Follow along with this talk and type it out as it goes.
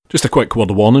Just a quick word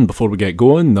of warning before we get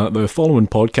going that the following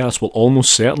podcast will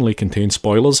almost certainly contain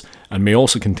spoilers and may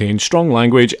also contain strong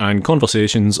language and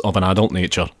conversations of an adult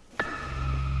nature.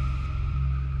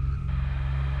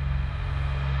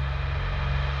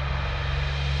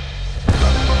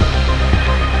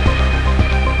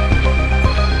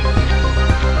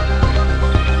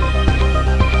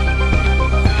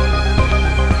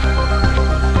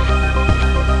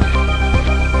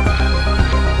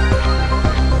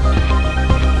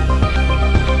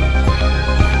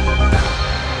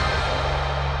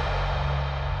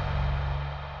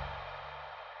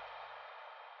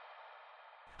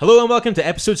 Hello and welcome to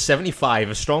episode 75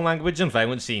 of Strong Language and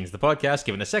Violent Scenes, the podcast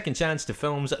giving a second chance to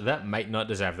films that might not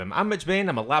deserve them. I'm Mitch Bain,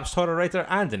 I'm a lapsed horror writer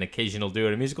and an occasional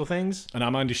doer of musical things. And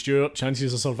I'm Andy Stewart,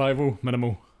 chances of survival,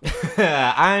 minimal.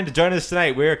 And join us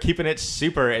tonight, we're keeping it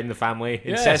super in the family,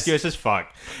 Yes. incestuous as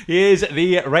fuck. He is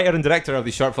the writer and director of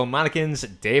the short film Mannequins,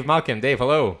 Dave Malcolm. Dave,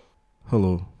 hello.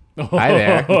 Hello. Hi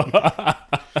there.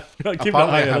 Keep Apparently that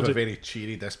high I have energy. a very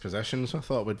cheery disposition, so I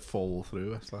thought I would follow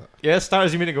through with that. Yeah, start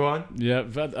as you mean to go on. Yeah,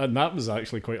 and that was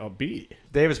actually quite upbeat.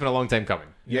 Dave, it's been a long time coming.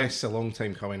 Yes, a long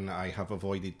time coming. I have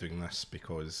avoided doing this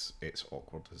because it's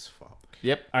awkward as fuck.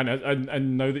 Yep.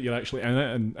 And now that you're actually in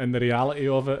it, and the reality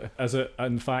of it, is it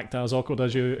in fact as awkward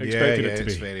as you expected it to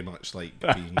it's be? very much like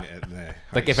being in the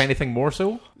Like, if anything more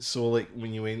so? So, like,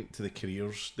 when you went to the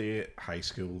careers day at high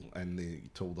school and they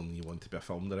told them you wanted to be a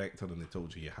film director and they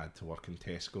told you had to work in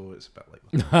Tesco, it's a bit like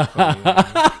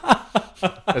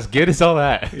that. As good as all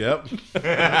that. Yep.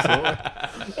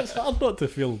 Absolutely. It's hard not to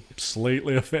feel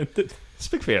slightly offended.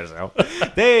 Speak for yourself.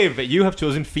 Dave, you have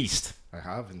chosen Feast. I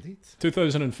have indeed.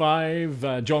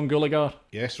 2005, John Gallagher.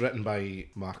 Yes, written by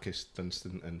Marcus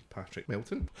Dunstan and Patrick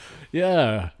Melton.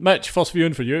 Yeah. Mitch, first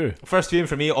viewing for you. First viewing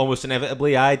for me, almost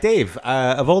inevitably. Dave,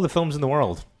 of all the films in the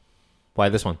world, why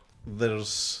this one?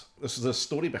 There's a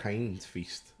story behind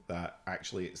Feast that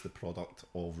actually it's the product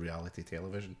of reality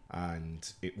television,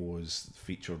 and it was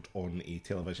featured on a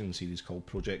television series called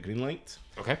Project Greenlight.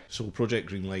 Okay. So Project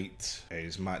Greenlight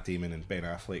is Matt Damon and Ben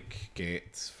Affleck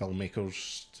get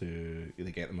filmmakers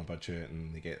they get them a budget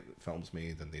and they get films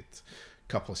made, and they'd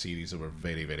couple of series that were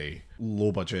very, very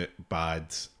low budget,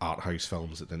 bad art house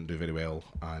films that didn't do very well,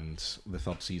 and the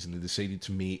third season they decided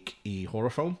to make a horror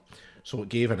film. So it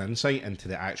gave an insight into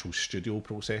the actual studio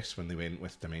process when they went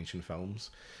with Dimension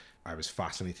Films. I was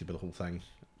fascinated by the whole thing,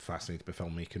 fascinated by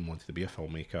filmmaking, wanted to be a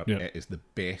filmmaker. Yeah. It is the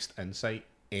best insight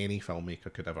any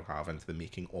filmmaker could ever have into the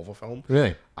making of a film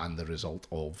Really? and the result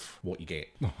of what you get.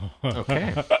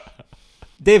 Okay.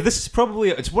 Dave, this is probably,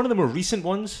 it's one of the more recent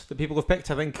ones that people have picked,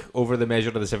 I think, over the measure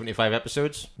of the 75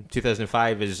 episodes.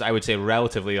 2005 is, I would say,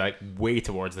 relatively, like, way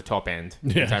towards the top end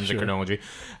Yeah, in terms sure. of chronology.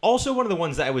 Also one of the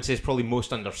ones that I would say is probably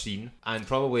most underseen, and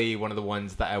probably one of the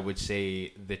ones that I would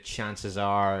say the chances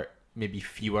are maybe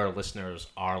fewer listeners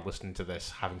are listening to this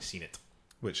having seen it.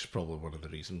 Which is probably one of the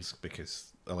reasons,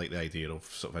 because I like the idea of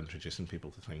sort of introducing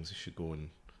people to things they should go and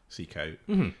seek out.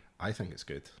 Mm-hmm. I think it's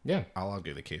good. Yeah. I'll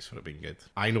argue the case for it being good.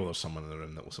 I know there's someone in the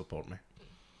room that will support me.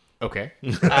 Okay.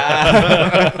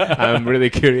 I'm really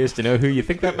curious to know who you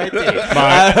think that might be.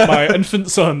 My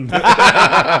infant son.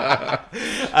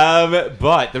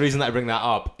 But the reason that I bring that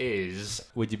up is,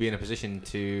 would you be in a position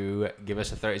to give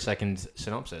us a 30-second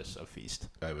synopsis of Feast?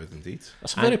 I would indeed.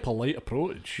 That's a very polite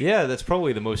approach. Yeah, that's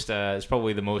probably the most. It's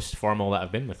probably the most formal that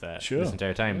I've been with that Sure. this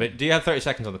entire time. But do you have 30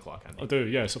 seconds on the clock, Andy? I do,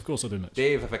 yes, of course I do, Mitch.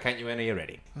 Dave, if I count you in, are you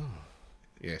ready?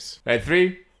 Yes. Right,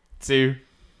 3, 2,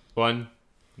 1,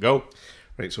 go.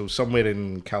 Right, so somewhere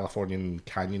in Californian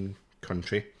Canyon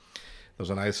country,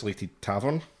 there's an isolated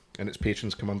tavern, and its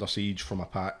patrons come under siege from a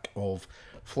pack of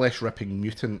flesh-ripping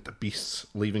mutant beasts,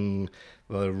 leaving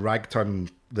the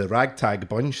ragtag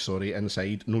bunch,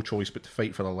 inside, no choice but to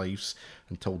fight for their lives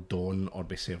until dawn or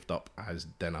be served up as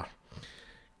dinner.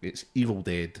 It's Evil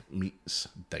Dead meets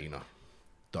Diner.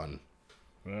 Done.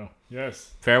 Well,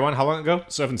 yes. Fair one. How long ago?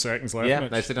 7 seconds left, Yeah, Mitch.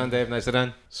 nicely done, Dave. Nicely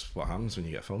done. That's what happens when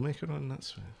you get a filmmaker on.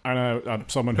 That's And I'm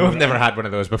someone who... We've never had one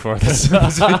of those before. This.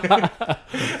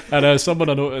 And someone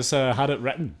I noticed had it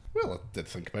written. well, I did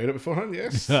think about it beforehand.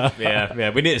 Yes. yeah.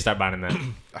 We need to start banning that.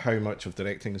 How much of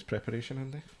directing is preparation,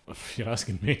 Andy? You're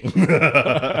asking me.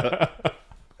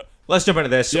 Let's jump into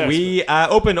this. Yes. We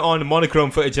open on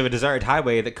monochrome footage of a deserted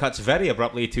highway that cuts very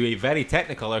abruptly to a very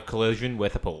technicolor collision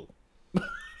with a pole.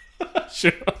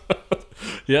 Sure.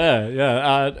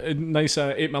 Yeah. Nice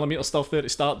 8mm stuff there to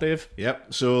start, Dave.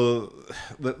 Yep. So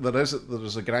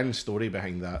there's a grand story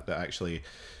behind that actually,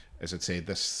 as I'd said,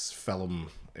 this film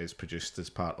is produced as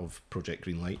part of Project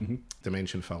Greenlight. Mm-hmm.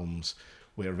 Dimension Films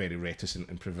were very reticent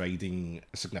in providing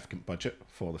a significant budget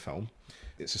for the film.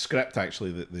 It's a script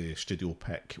actually that the studio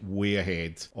pick way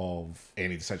ahead of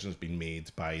any decisions being made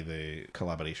by the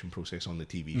collaboration process on the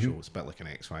TV show. It's a bit like an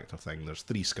X Factor thing. There's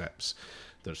 3 scripts,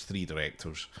 there's 3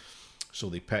 directors. So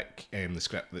they pick the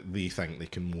script that they think they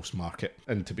can most market.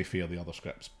 And to be fair, the other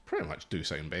scripts pretty much do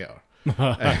sound better. They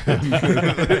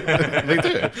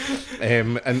do.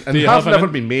 And have never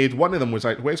been made. One of them was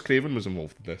like, Wes Craven was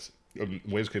involved in this.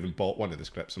 Wes Craven bought one of the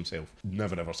scripts himself.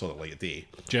 Never ever saw the light of day.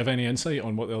 Do you have any insight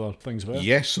on what the other things were?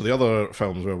 Yes, so the other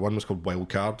films were, one was called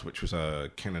Wildcard, which was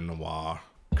a kind of noir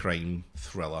crime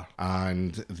thriller,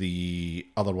 and the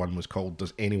other one was called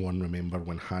Does Anyone Remember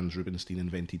When Hans Rubinstein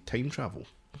Invented Time Travel?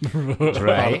 Which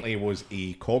apparently was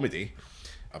a comedy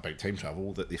about time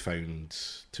travel that they found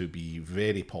to be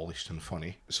very polished and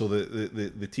funny. So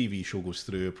the TV show goes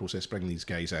through a process, bring these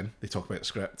guys in, they talk about the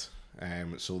script.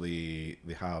 So they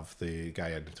have the guy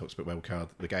in who talks about Wildcard,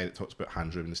 the guy that talks about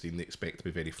Hans Rubinstein, they expect to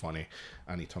be very funny,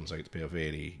 and he turns out to be a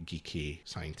very geeky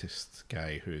scientist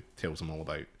guy who tells them all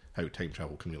about how time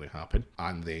travel can really happen.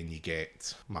 And then you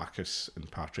get Marcus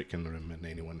and Patrick in the room, and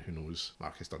anyone who knows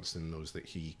Marcus Dunstan knows that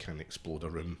he can explode a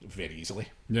room very easily.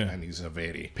 Yeah. And he's a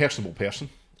very personable person.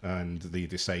 And they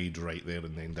decide right there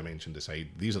and then Dimension decide,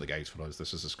 these are the guys for us,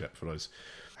 this is the script for us.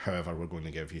 However, we're going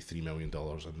to give you $3 million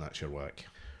and that's your work.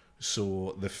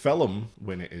 So the film,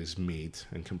 when it is made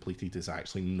and completed, is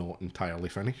actually not entirely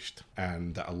finished.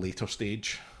 And at a later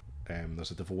stage,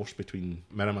 there's a divorce between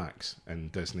Miramax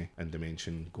and Disney, and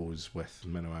Dimension goes with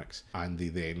Miramax, and they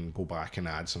then go back and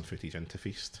add some footage into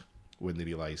Feast when they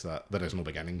realise that there is no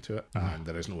beginning to it and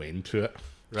there is no end to it.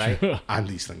 Right. And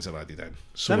these things are added in.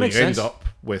 So you end up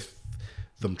with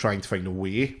them trying to find a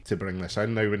way to bring this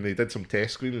in. Now, when they did some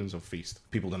test screenings of Feast,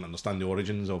 people didn't understand the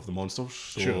origins of the monsters.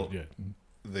 So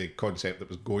the concept that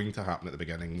was going to happen at the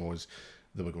beginning was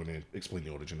they were going to explain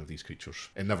the origin of these creatures.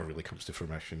 It never really comes to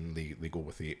fruition. They go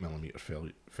with the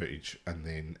 8mm footage and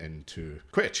then into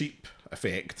quite a cheap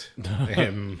effect,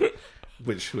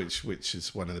 which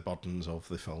is one of the burdens of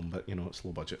the film. But you know, it's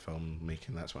low budget film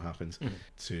making. That's what happens.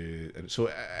 So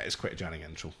it's quite a jarring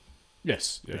intro.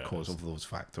 Yes, because of those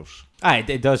factors.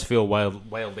 It does feel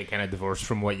wildly kind of divorced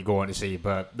from what you go on to see,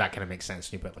 but that kind of makes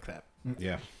sense when you put it like that.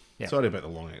 Yeah. Sorry about the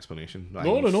long explanation.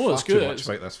 No, it's good.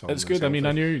 It's good. I mean,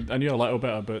 I knew a little bit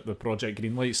about the Project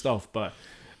Greenlight stuff, but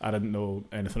I didn't know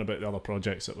anything about the other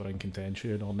projects that were in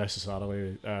contention, or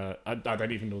necessarily. I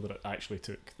didn't even know that it actually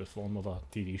took the form of a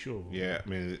TV show. Yeah, I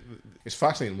mean, it's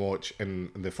fascinating to watch. In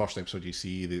the first episode, you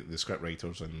see the script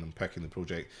writers and them picking the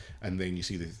project, and then you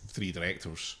see the 3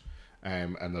 directors,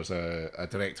 and there's a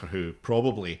director who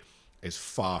probably is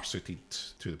far suited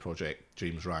to the project,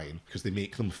 James Ryan, because they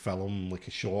make them film like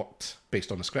a short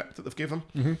based on a script that they've given.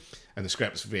 And the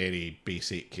script's very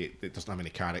basic. It doesn't have any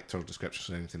character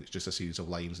descriptions or anything. It's just a series of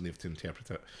lines and they have to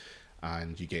interpret it.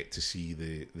 And you get to see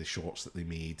the shorts that they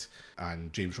made.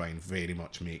 And James Ryan very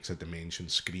much makes a Dimension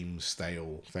Scream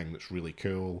style thing that's really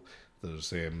cool.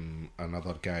 There's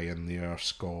another guy in there,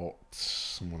 Scott,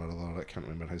 someone or other, I can't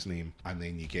remember his name. And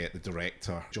then you get the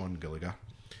director, John Gallagher,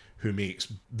 who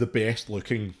makes the best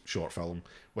looking short film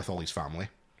with all his family.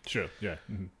 Sure, yeah.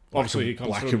 Obviously, he comes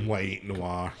black from and white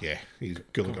noir. Yeah, he's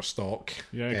Gallagher stock.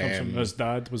 Yeah, he comes from his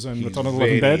dad was in Return of the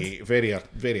Living Dead.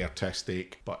 Very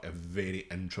artistic, but a very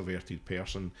introverted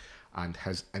person. And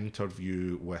his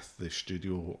interview with the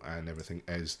studio and everything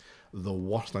is the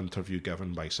worst interview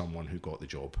given by someone who got the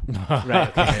job.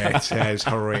 Right. Okay. It is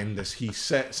horrendous. He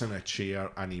sits in a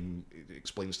chair and he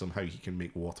explains to them how he can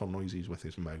make water noises with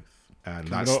his mouth. And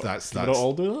Can we not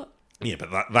all do that? Yeah,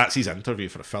 but that's his interview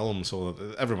for a film, so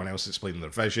everyone else is explaining their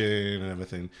vision and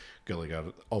everything. Gallagher,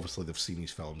 obviously they've seen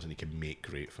his films and he can make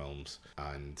great films,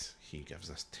 and he gives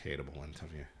this terrible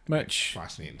interview. Mitch,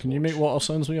 fascinating. Can you make water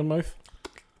sounds with your mouth?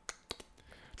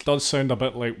 It does sound a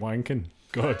bit like wanking,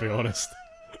 gotta be honest.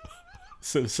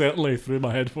 So certainly through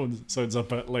my headphones it sounds a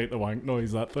bit like the wank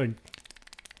noise, that thing.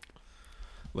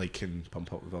 Like in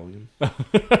Pump Up the Volume.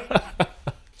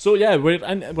 So yeah, we're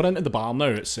into the bar now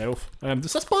itself.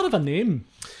 Is this bar have a name?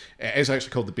 It is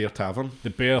actually called the Bear Tavern. The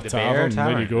Bear Tavern.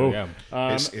 There you go. Yeah.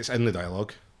 It's in the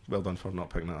dialogue. Well done for not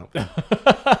picking that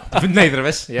up. Neither of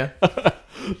us. Yeah.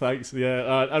 Thanks.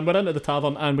 Yeah, and we're into the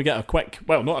tavern, and we get a quick,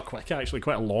 well, not a quick, actually,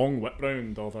 quite a long whip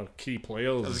round of our key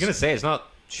players. I was gonna say it's not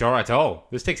short at all.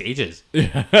 This takes ages.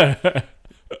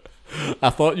 I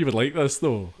thought you would like this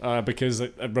though, because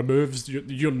it removes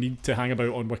your need to hang about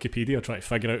on Wikipedia trying to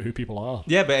figure out who people are.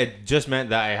 Yeah, but it just meant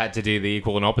that I had to do the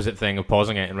equal and opposite thing of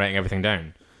pausing it and writing everything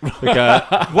down. What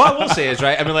I will say is,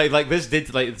 right, I mean, like this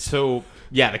did, like, so,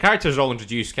 yeah, the characters are all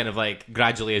introduced kind of, like,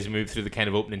 gradually as we move through the kind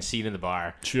of opening scene in the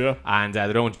bar. Sure. And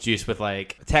they're all introduced with,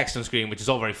 like, text on screen, which is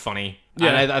all very funny.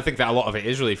 Yeah. And I think that a lot of it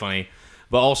is really funny.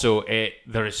 but also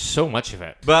there is so much of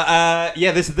it. But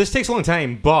yeah, this takes a long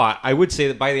time. But I would say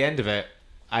that by the end of it,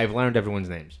 I've learned everyone's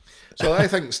names. So I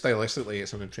think stylistically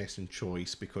it's an interesting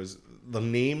choice because the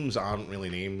names aren't really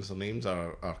names. The names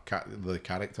are the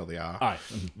character they are. Aye.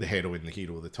 The heroine, the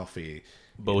hero, the toughie,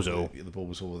 Bozo. the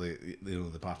bozo,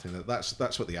 the bartender.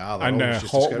 That's what they are. They're And always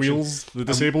just Hot descriptions. Wheels, the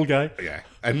disabled guy. Yeah,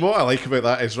 and what I like about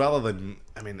that is rather than,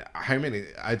 I mean,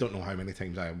 I don't know how many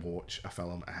times I watch a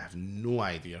film, I have no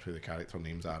idea who the character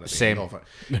names are at the Same. end of it.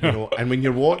 You know, and when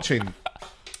you're watching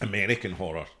American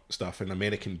horror stuff and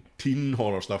American teen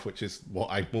horror stuff, which is what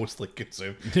I mostly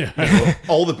consume, Yeah. you know,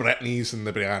 all the Britneys and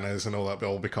the Briannas and all that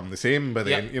all become the same by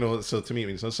then, Yep. you know, so to me it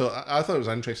means so I thought it was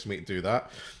interesting to me to do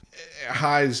that. It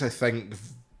has, I think,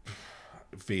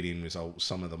 varying results.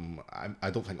 Some of them, I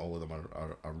don't think all of them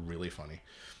are really funny.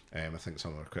 I think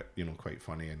some are quite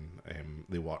funny and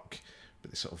they work,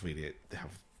 but they sort of they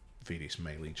have various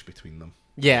mileage between them.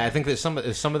 Yeah, I think that some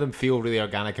of them feel really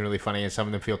organic and really funny, and some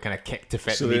of them feel kind of kicked to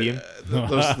fit the medium.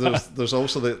 There's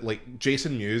also like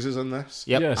Jason Mewes is in this.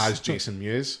 Yep. Yes. As Jason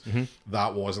Mewes.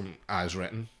 That wasn't as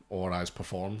written or as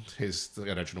performed. His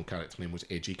original character name was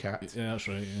Edgy Cat. Yeah, that's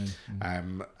right. Yeah.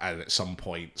 And at some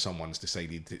point, someone's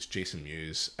decided it's Jason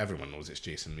Mewes. Everyone knows it's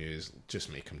Jason Mewes.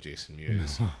 Just make him Jason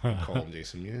Mewes. Call him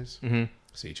Jason Mewes.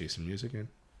 Say Jason Mewes again.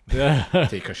 Yeah.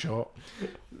 Take a shot.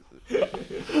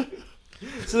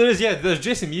 So there's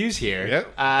Jason Mewes here,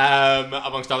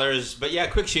 amongst others. But yeah,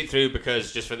 quick shoot through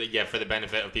because just for the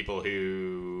benefit of people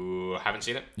who haven't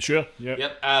seen it. Sure. Yeah.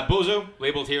 Yep. Bozo,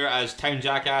 labelled here as Town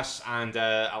Jackass and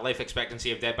a life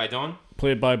expectancy of Dead by Dawn.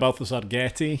 Played by Balthazar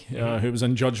Getty, who was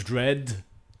in Judge Dredd.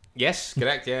 Yes,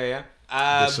 correct. Yeah.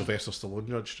 The Sylvester Stallone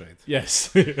Judge Dredd.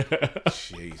 Yes.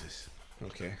 Jesus.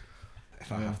 Okay.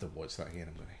 If I have to watch that again,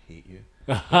 I'm going to hate you.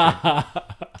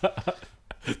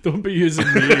 Don't be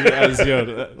using me as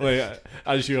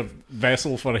your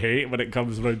vessel for hate when it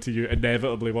comes round to you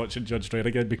inevitably watching Judge Dredd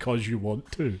again because you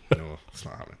want to. No, it's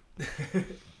not happening.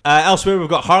 Elsewhere, we've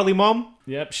got Harley Mom.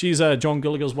 Yep, she's John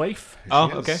Gallagher's wife. Oh,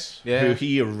 Yes. okay. Yeah. Who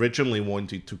he originally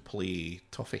wanted to play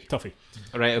Tuffy. Tuffy.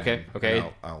 Right. Okay. Okay. And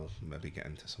I'll maybe get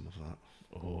into some of that.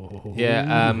 Oh.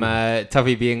 Yeah.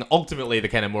 Tuffy being ultimately the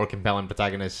kind of more compelling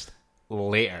protagonist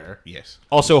later. Yes.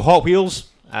 Also, Hot Wheels.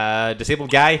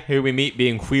 Disabled guy who we meet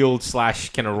being wheeled /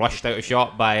 kind of rushed out of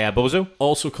shot by Bozo.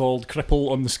 Also called Cripple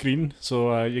on the screen,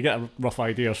 so you get a rough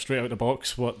idea straight out the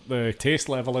box what the taste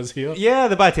level is here. Yeah,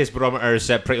 the bad taste barometer is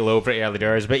pretty low, pretty early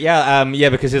doors. But yeah,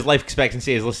 because his life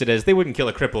expectancy is listed as they wouldn't kill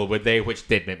a cripple, would they? Which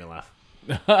did make me laugh.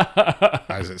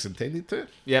 As it's intended to.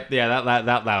 Yep, yeah,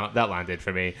 that landed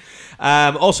for me.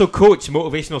 Also, coach,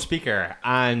 motivational speaker,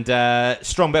 and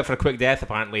strong bit for a quick death.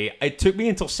 Apparently, it took me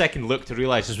until second look to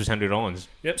realise this was Henry Rollins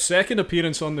Yep, second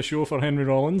appearance on the show for Henry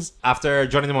Rollins. after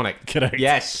Johnny Mnemonic. Correct.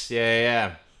 Yes,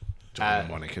 yeah. John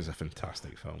Mnemonic is a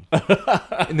fantastic film.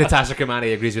 Natasha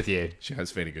Kamani agrees with you. She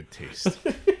has very good taste.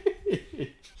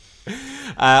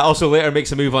 Also, later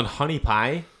makes a move on Honey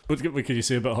Pie. What could you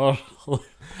say about her?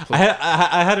 I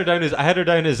had her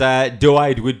down as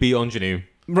doe-eyed would-be ingenue.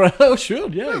 Right, oh, sure,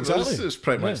 yeah, exactly. It's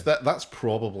pretty much Yeah. that's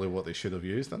probably what they should have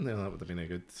used. And that would have been a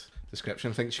good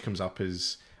description. I think she comes up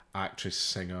as actress,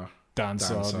 singer,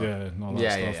 Dancer, yeah, and all that Yeah,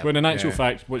 stuff. yeah, yeah. When in actual Yeah.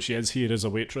 fact, what she is here is a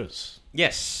waitress.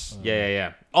 Yes.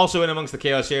 Yeah. Also, in amongst the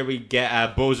chaos here, we get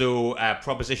Bozo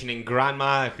propositioning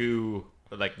Grandma, who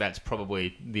that's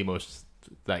probably the most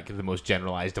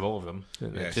generalized of all of them.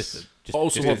 Yes.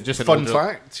 Also, just an Fun older-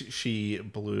 fact: she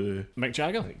blew Mick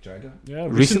Jagger. Mick Jagger. Yeah,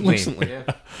 recently.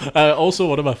 Yeah. Also,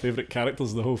 one of my favourite characters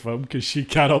of the whole film because she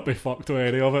cannot be fucked with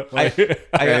any of it.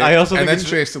 I also and think it's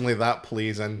interestingly, that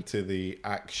plays into the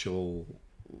actual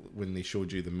when they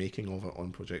showed you the making of it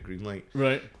on Project Greenlight.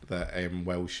 Right. That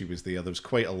while she was there was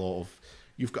quite a lot of.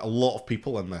 You've got a lot of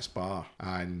people in this bar,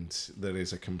 and there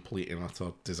is a complete and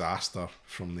utter disaster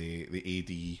from the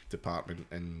AD department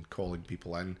in calling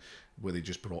people in, where they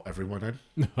just brought everyone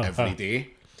in every day,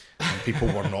 and people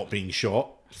were not being shot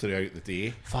throughout the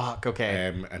day. fuck.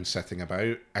 Okay. And sitting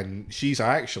about, and she's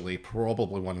actually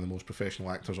probably one of the most professional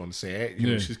actors on set. You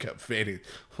know, Yeah. she's got a very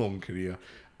long career,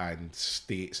 and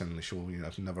states in the show,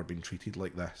 I've never been treated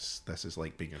like this. This is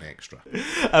like being an extra.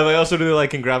 I also really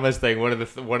like in Grandma's thing. One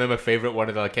of my favorite, one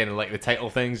of the kind of like the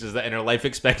title things is that in her life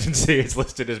expectancy is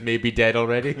listed as maybe dead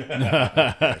already.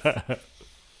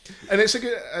 And it's a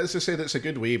good, as I said, it's a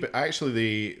good way. But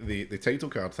actually, the title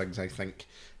card things, I think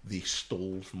they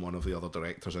stole from one of the other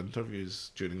directors' interviews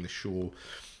during the show.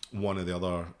 One of the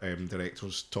other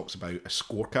directors talks about a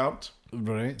scorecard.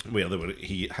 Right. Where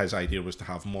his idea was to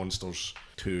have monsters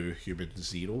 2, humans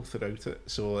 0 throughout it.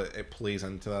 So it plays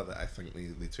into that I think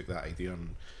they took that idea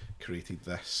and created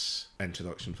this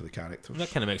introduction for the characters. That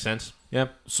kind of makes sense. Yeah.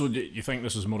 So you think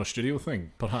this is more a studio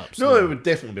thing, perhaps? No, it would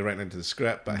definitely be written into the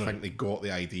script, but I think they got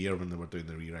the idea when they were doing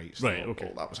the rewrites. Right, Thought,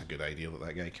 okay. "Oh, that was a good idea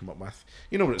that guy came up with."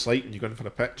 You know what it's like when you go in for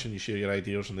a pitch and you share your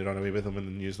ideas and they run away with them and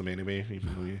then use them anyway,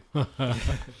 even though you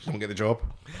don't get the job.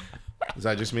 Is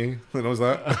that just me that knows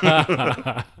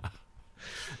that?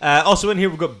 Also in here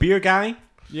we've got Beer Guy.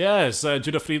 Yes,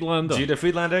 Judah Friedlander. Judah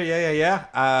Friedlander,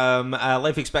 yeah.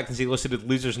 Life expectancy listed with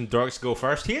losers and dorks go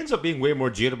first. He ends up being way more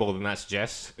durable than that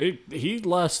suggests. He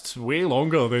lasts way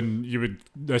longer than you would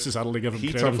necessarily give him He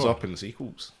credit turns for. up in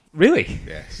sequels. Really?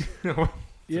 Yes.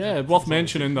 Yeah, worth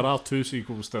mentioning there are 2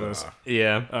 sequels to this.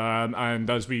 Yeah. And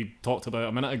as we talked about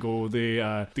a minute ago,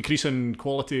 they decrease in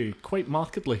quality quite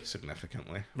markedly.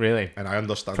 Significantly. Really? And I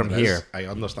understand From there is- here. I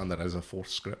understand there is a 4th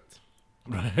script.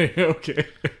 Right, okay.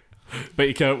 But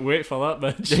you can't wait for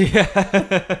that,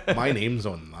 bitch. My name's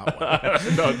on that one.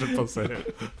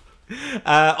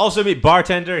 100%. Also meet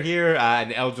Bartender here,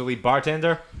 an elderly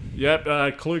bartender.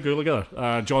 Yep, Chloe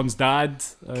Gallagher, John's dad.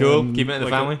 Cool, keep it in the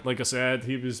like family. Like I said,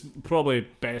 he was probably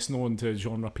best known to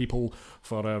genre people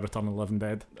for Return of the Living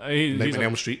Dead. He's Nightmare on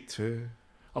Elm Street too.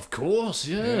 of course,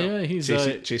 yeah. He's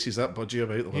chases that budgie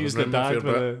about the he's living the room a dad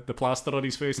fair bit. with the plaster on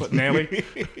his face, like Nelly.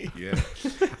 Yeah,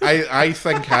 I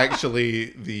think actually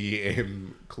the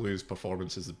Clue's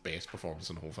performance is the best performance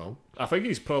in the whole film. I think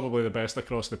he's probably the best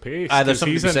across the pace. There's 'cause something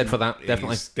to he's be in- said for that,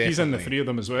 definitely. He's in the 3 of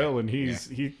them as well, and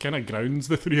he kind of grounds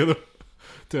the 3 of them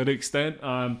to an extent.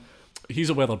 He's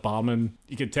a weather barman.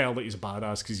 You can tell that he's a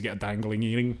badass because he's got a dangling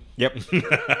earring. Yep.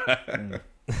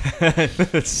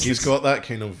 He's got that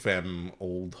kind of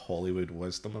old Hollywood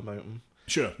wisdom about him,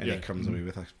 Sure, and yeah. he comes away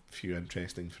with a few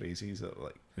interesting phrases that are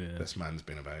like, Yeah. this man's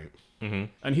been about. And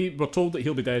we're told that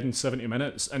he'll be dead in 70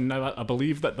 minutes, and now I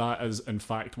believe that is in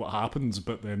fact what happens,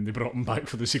 but then they brought him back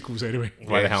for the sequels anyway.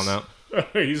 Why the hell Yes. not?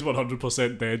 He's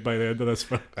 100% dead by the end of this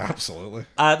film. Absolutely.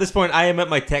 At this point, I am at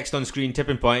my text on screen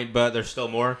tipping point, but there's still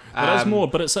more. There is more,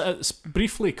 but it's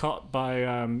briefly cut by.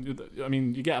 I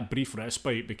mean, you get a brief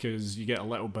respite because you get a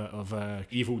little bit of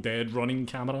Evil Dead running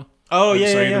camera. Oh, yeah,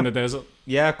 outside yeah. in the desert.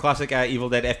 Yeah, classic Evil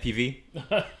Dead FPV.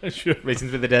 Sure. Racing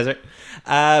through the desert.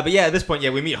 But yeah, at this point,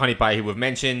 we meet Honey Pie, who we've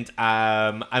mentioned,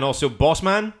 and also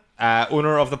Bossman,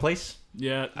 owner of the place.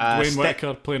 Yeah, Uh, Dwayne Ste-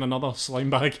 Whitaker playing another slime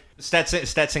bag.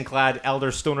 Stetson-clad elder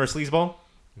stoner sleazeball.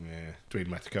 Yeah, Dwayne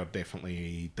Whitaker,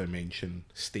 definitely a Dimension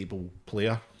stable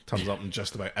player. Turns up in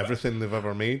just about everything they've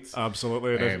ever made.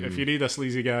 Absolutely. And if you need a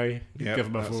sleazy guy, Yeah, give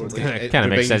him a phone. absolutely. It kind of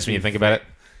makes reminds sense when me you think about it.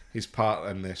 His part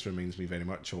in this reminds me very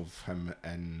much of him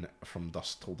in From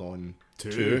Dusk Till Dawn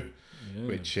 2, Yeah.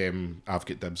 which I've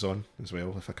got dibs on as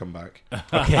well if I come back.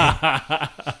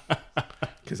 Okay.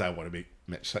 Because I want to make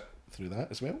Mitch sit through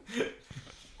that as well.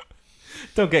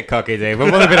 Don't get cocky, Dave.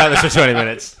 We've only been at this for 20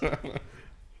 minutes.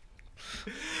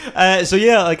 So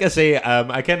yeah, like I say,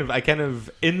 I kind of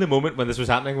in the moment when this was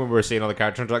happening, when we were seeing all the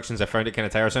character introductions, I found it kind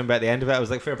of tiresome. But at the end of it, I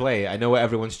was like, fair play. I know what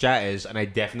everyone's chat is, and I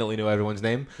definitely know everyone's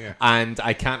name. Yeah. And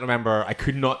I can't remember. I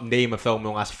could not name a film in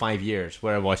the last 5 years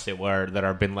where I watched it where there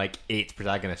have been like 8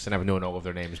 protagonists, and I've known all of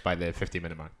their names by the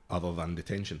 50-minute mark. Other than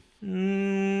Detention.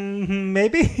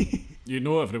 Maybe. You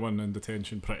know everyone in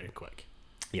detention pretty quick.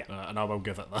 Yeah. And I will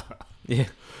give it that. Yeah.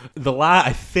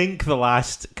 I think the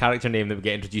last character name that we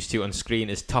get introduced to on screen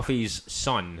is Tuffy's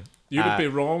son. You would be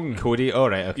wrong. Cody. Oh,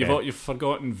 right. Okay. You've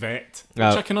forgotten Vet. Which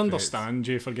Oh. I can understand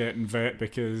you forgetting Vet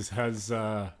because his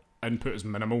input is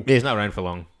minimal. He's not around for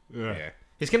long. Yeah. Yeah.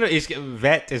 He's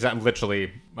Vet is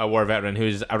literally a war veteran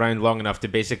who's around long enough to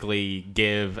basically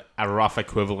give a rough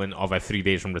equivalent of a 3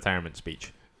 days from retirement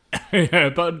speech. Yeah,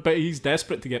 but he's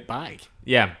desperate to get back.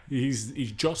 Yeah, He's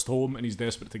just home and he's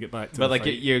desperate to get back to but the like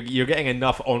fight. you're getting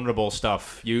enough honorable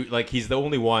stuff. He's the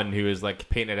only one who is like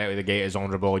painted out of the gate as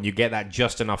honorable, and you get that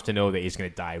just enough to know that he's going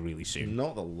to die really soon.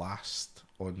 Not the last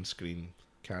on-screen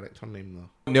character name,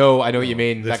 though. No, I know what you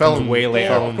mean. The That film- comes way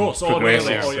later. Oh, of course. Oh, progresses,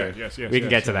 really? Oh, so- yeah. Yes. We can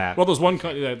get to that. Well, there's one.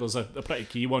 There's a pretty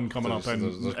key one coming up in.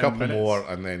 There's a in couple minutes. more,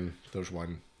 and then there's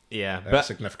one Yeah, a but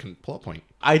significant plot point.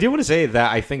 I do want to say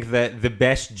that I think that the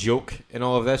best joke in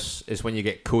all of this is when you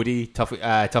get Cody,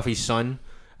 Tuffy's son,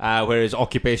 where his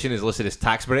occupation is listed as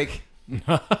tax break.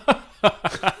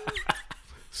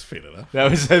 It's fair enough.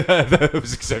 That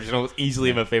was exceptional. It's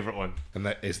easily my favourite one.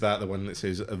 And is that the one that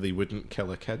says they wouldn't kill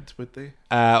a kid, would they?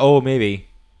 Maybe.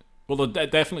 Well,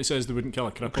 it definitely says they wouldn't kill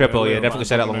a cripple. Cripple, earlier, yeah, but definitely I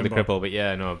said don't that along with the remember. cripple, but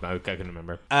yeah, no, I couldn't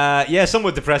remember. Yeah,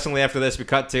 somewhat depressingly after this, we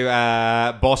cut to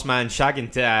boss man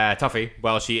shagging Tuffy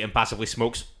while she impassively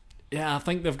smokes. Yeah, I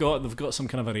think they've got some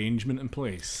kind of arrangement in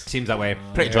place. Seems that way.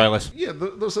 Pretty joyless. Yeah,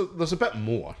 there's a bit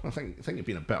more. I think you've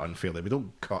been a bit unfair there. We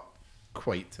don't cut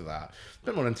quite to that. A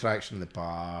bit more interaction in the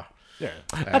bar.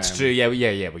 Yeah, That's true. Yeah.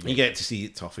 You get to see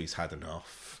Tuffy's had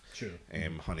enough. sure.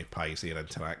 Honey Pie's there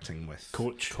interacting with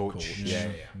Coach. Yeah.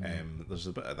 There's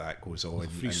a bit of that goes on.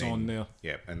 Freeze and on then- there.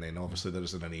 Yeah, and then obviously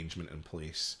there's an arrangement in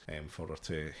place for her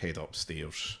to head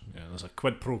upstairs. Yeah, there's a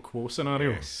quid pro quo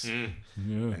scenario. Yes. Yeah.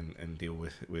 And deal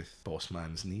with boss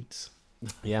man's needs.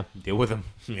 Yeah. Deal with him.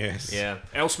 Yes. Yeah.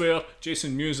 Elsewhere,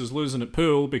 Jason Mewes is losing at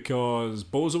pool because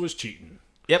Bozo was cheating.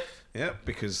 Yep. Yeah,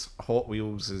 because Hot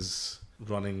Wheels is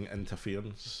running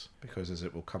interference, because as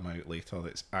it will come out later,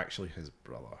 it's actually his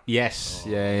brother. Yes.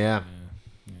 Yeah.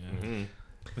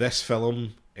 This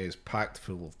film is packed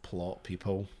full of plot,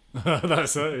 people.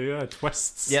 That's it, yeah.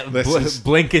 Twists. Yeah. This is-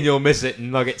 Blink and you'll miss it.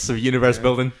 Nuggets of universe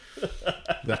building.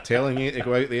 They're telling you to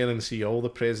go out there and see all the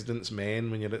President's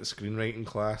Men when you're at screenwriting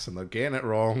class, and they're getting it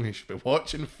wrong. You should be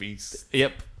watching Feast.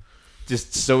 Yep.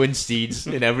 Just sowing seeds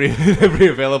in every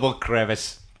available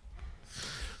crevice.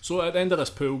 So at the end of this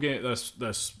pool game, this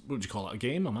what would you call it? A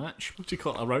game? A match? What do you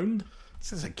call it? A round?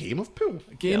 This is a game of pool.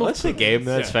 A game Yeah, of that's a pool. game.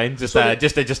 That's Yeah. fine. Just So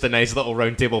just a nice little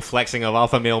round table flexing of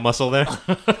alpha male muscle there.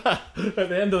 At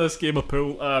the end of this game of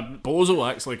pool, Bozo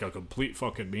acts like a complete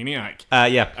fucking maniac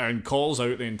Yeah. and calls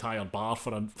out the entire bar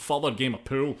for a further game of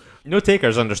pool. No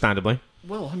takers, understandably.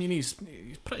 Well, I mean, he's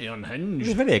pretty He's a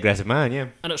unhinged. very aggressive man. Yeah.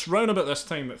 And it's round about this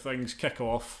time that things kick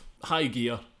off. High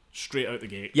gear, straight out the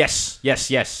gate. Yes.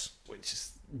 Which is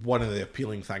one of the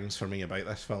appealing things for me about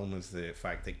this film, is the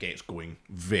fact it gets going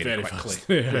very Very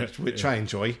quickly, fast. Yeah. which I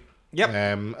enjoy. Yep.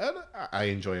 And I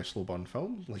enjoy a slow burn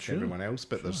film like everyone else,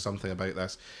 but there's something about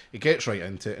this. It gets right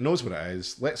into it. It knows what it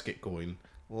is. Let's get going.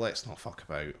 Let's not fuck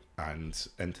about. And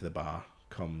into the bar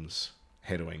comes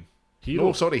Heroing. Hero.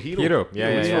 No, sorry, Hero. Hero.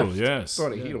 Yeah. Hero, yes.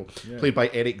 Sorry, Yeah. Hero. Yeah. Played by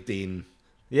Eric Dane.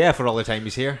 Yeah. For all the time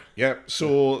he's here. Yeah,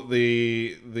 so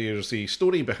there's a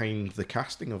story behind the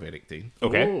casting of Eric Dane.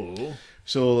 Okay. Oh.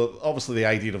 So obviously the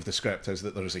idea of the script is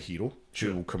that there is a hero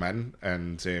who will come in,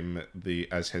 and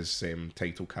as his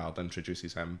title card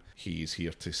introduces him, he's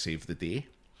here to save the day.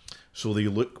 So they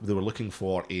were looking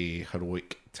for a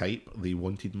heroic type. They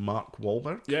wanted Mark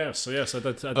Wahlberg. Yes, I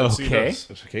did see Okay. this.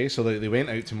 Okay, so they went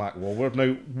out to Mark Wahlberg.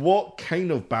 Now, what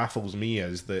kind of baffles me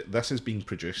is that this is being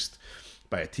produced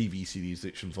by a TV series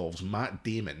which involves Matt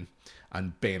Damon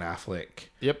and Ben Affleck.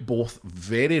 Yep. Both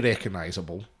very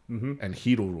recognisable in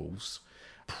hero roles.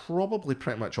 Probably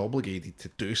pretty much obligated to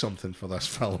do something for this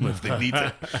film if they need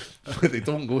it. But they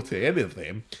don't go to any of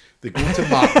them. They go to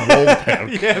Mark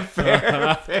Wahlberg. Yeah.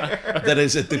 Fair. There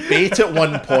is a debate at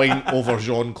one point over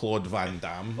Jean-Claude Van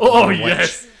Damme. Oh, in which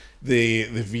yes. The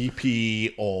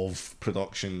VP of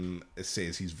production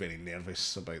says he's very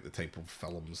nervous about the type of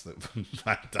films that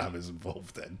Van Damme is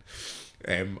involved in.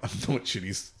 I'm not sure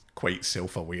he's quite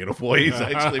self-aware of what he's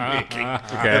actually making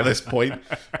at this point.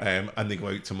 And they go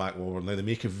out to Mark Wahlberg. Now, they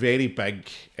make a very big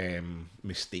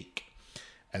mistake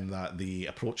in that they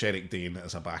approach Eric Dane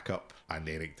as a backup, and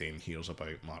Eric Dane hears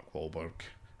about Mark Wahlberg,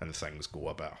 and things go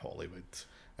a bit Hollywood.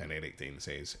 And Eric Dane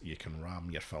says, you can ram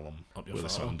your film Up your where the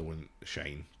sun father. don't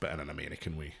shine, but in an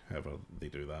American way, however they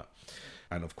do that.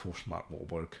 And of course, Mark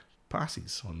Wahlberg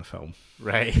passes on the film.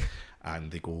 Right.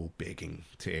 And they go begging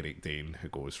to Eric Dane, who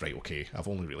goes, right, okay, I've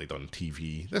only really done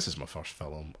TV. This is my first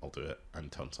film. I'll do it.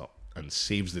 And turns up and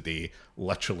saves the day,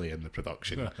 literally in the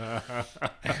production.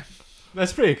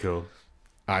 That's pretty cool.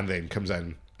 And then comes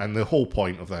in. And the whole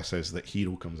point of this is that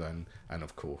Hero comes in, and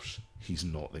of course, he's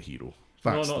not the hero.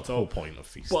 That's not the at all. whole point of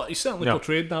Feast. But he's certainly Yeah.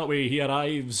 portrayed that way. He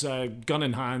arrives, gun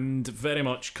in hand, very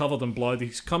much covered in blood.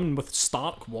 He's coming with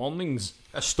stark warnings.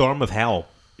 A storm of hell.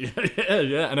 Yeah.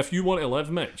 And if you want to live,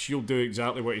 Mitch, you'll do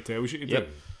exactly what he tells you to do.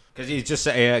 Because he's just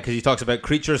because he talks about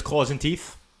creatures, claws, and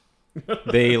teeth.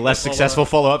 The less successful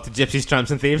follow up to Gypsies,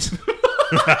 Tramps, and Thieves.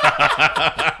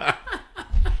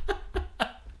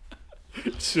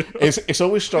 It's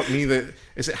always struck me that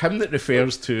is it him that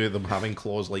refers to them having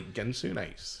claws like Ginsu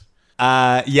knives?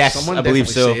 Yes, Someone I believe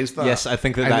definitely so. says that. Yes, I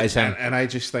think that and, is him. And I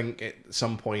just think at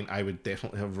some point I would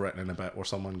definitely have written in a bit where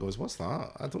someone goes, "What's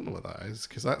that? I don't know what that is,"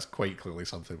 because that's quite clearly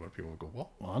something where people go, "What?"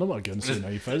 Well, I know what a Ginsu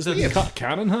knife is. They cut a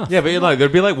can in half. Yeah, but like,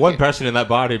 there'd be like one person in that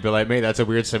bar who'd be like, mate, that's a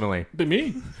weird simile. Be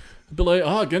me. I'd be like,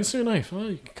 Ginsu knife. Oh,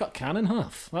 you can cut a can in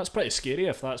half. That's pretty scary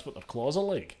if that's what their claws are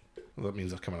like. Well, that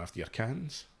means they're coming after your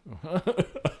cans.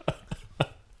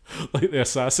 Like the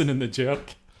assassin in the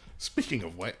jerk. Speaking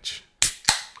of which,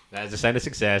 That's a sign of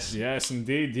success. Yes,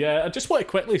 indeed. Yeah, I just want to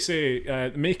quickly say,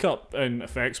 the makeup and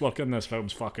effects work in this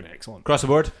film's fucking excellent. Across the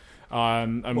board.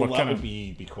 And well, we're that kind would of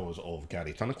be because of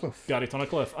Gary Tunnicliffe. Gary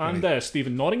Tunnicliffe and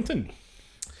Stephen Norrington.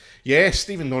 Yeah,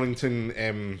 Stephen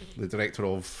Norrington, the director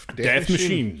of Death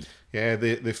Machine. Yeah,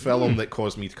 the film that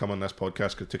caused me to come on this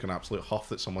podcast because took an absolute huff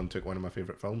that someone took one of my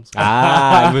favourite films. Was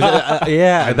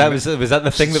that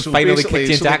the thing that finally kicked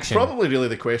you into action? Probably really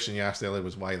the question you asked earlier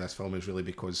was why this film is really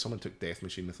because someone took Death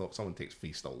Machine and thought someone takes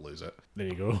Feast, I'll lose it. There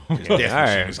you go. Death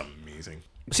Machine is amazing.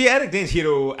 See, Eric Dane's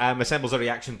hero assembles a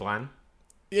reaction plan.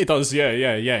 He does,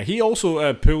 yeah. He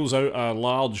also pulls out a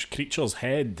large creature's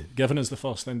head, giving us the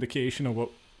first indication of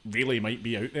what really might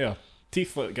be out there.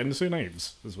 Teeth like Ginsu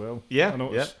knives as well. Yeah, I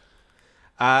noticed.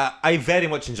 I very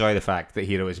much enjoy the fact that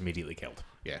Hero is immediately killed.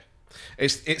 Yeah.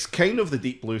 It's kind of the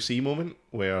Deep Blue Sea moment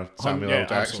where Samuel L.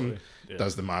 Jackson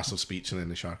does the massive speech and then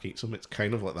the shark eats him. It's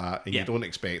kind of like that, and you don't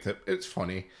expect it. It's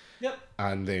funny. Yep.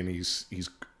 And then he's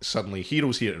suddenly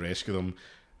Hero's here to rescue them.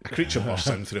 A creature bursts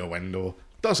in through a window,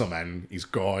 does him in, he's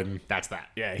gone. That's that.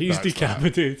 Yeah, he's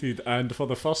decapitated, and for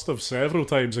the first of several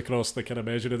times across the kind of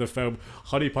measure of the film,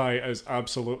 Honey Pie is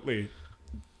absolutely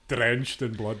drenched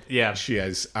in blood. Yeah. She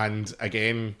is. And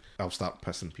again, I'll start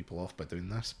pissing people off by doing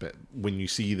this, but when you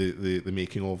see the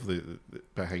making of the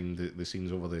behind the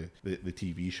scenes over the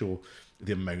TV show,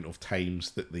 the amount of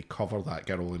times that they cover that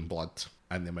girl in blood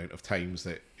and the amount of times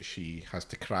that she has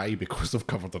to cry because they've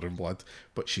covered her in blood,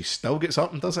 but she still gets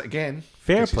up and does it again.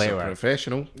 Fair She's play a with her.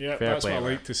 professional. Yeah, Fair that's play what I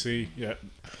with like to see. Yeah.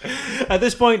 At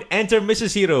this point, enter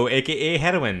Mrs. Hero, aka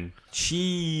Heroine.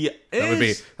 She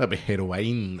is... That'd be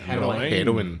heroine, Heroine. not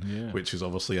heroin, Yeah. which is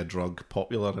obviously a drug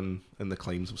popular in the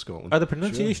climes of Scotland. Are the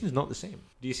pronunciations not the same?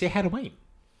 Do you say heroine?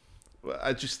 Well,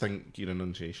 I just think your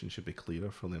enunciation should be clearer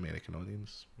for the American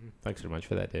audience. Thanks very much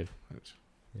for that, Dave.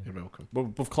 You're welcome.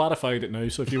 Well, we've clarified it now,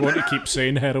 so if you want to keep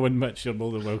saying heroin, Mitch, you're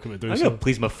more than welcome to do I'm so. going to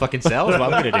please my fucking self, is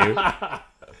what I'm going to do.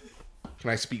 Can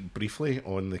I speak briefly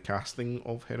on the casting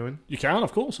of heroin? You can,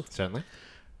 of course. Certainly.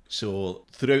 So,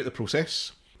 throughout the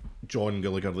process, John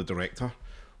Gallagher, the director,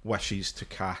 wishes to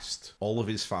cast all of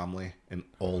his family in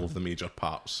all of the major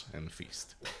parts in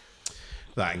Feast.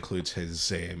 That includes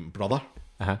his brother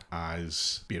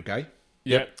as Beer Guy.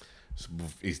 Yeah. So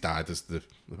his dad is the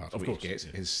part Of of course, he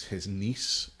gets. His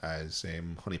niece as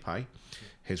Honey Pie.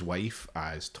 His wife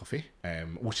as Tuffy.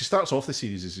 Well, she starts off the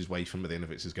series as his wife, and by the end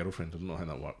of it's his girlfriend. I don't know how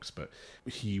that works, but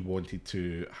he wanted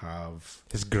to have...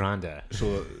 His granda.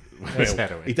 So, As well,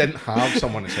 heroin. he didn't have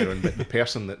someone as heroin, but the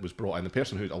person that was brought in, the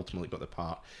person who ultimately got the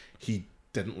part, he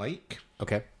didn't like.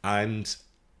 Okay. And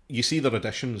you see their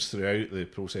auditions throughout the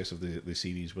process of the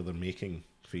series where they're making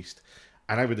Feast.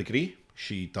 And I would agree,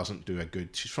 she doesn't do a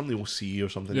good... She's from the OC or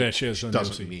something. Yeah, she is She on the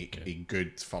doesn't OC, make a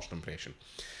good first impression.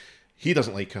 He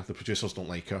doesn't like her. The producers don't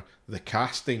like her. The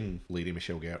casting lady,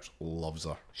 Michelle Gertz, loves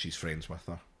her. She's friends with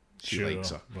her. She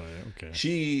likes her. Right, okay.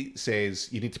 She says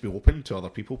you need to be open to other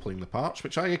people playing the parts,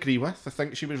 which I agree with. I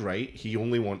think she was right. He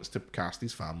only wants to cast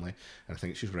his family, and I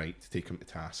think she's right to take him to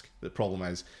task. The problem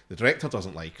is the director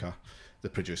doesn't like her. The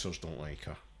producers don't like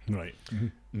her. Right.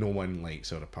 No one likes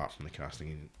her apart from the casting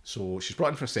agent. So she's brought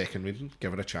in for a second reading,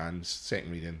 give her a chance.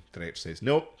 Second reading, director says,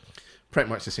 nope, pretty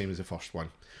much the same as the first one.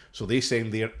 So they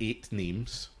send their 8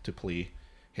 names to play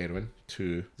heroin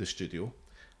to the studio.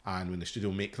 And when the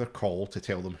studio make their call to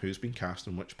tell them who's been cast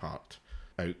in which part,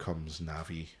 out comes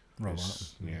Navi.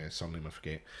 Surname I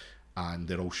forget. And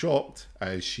they're all shocked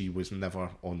as she was never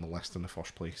on the list in the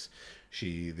first place.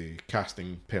 The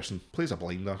casting person plays a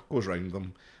blinder, goes round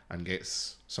them, and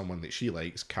gets someone that she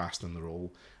likes cast in the role,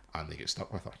 and they get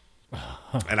stuck with her.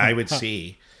 And I would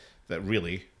say that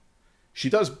really, she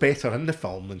does better in the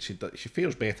film than she does. She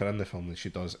fares better in the film than she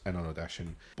does in her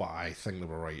audition. But I think they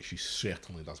were right. She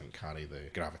certainly doesn't carry the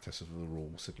gravitas of the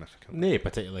role significantly. No,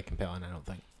 particularly compelling, I don't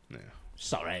think. Yeah.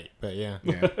 It's alright, but yeah.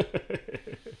 Yeah.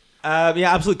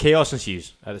 Absolute chaos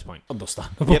ensues at this point.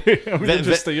 Understandable. Yep. I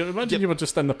mean, imagine you were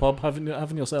just in the pub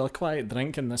having yourself a quiet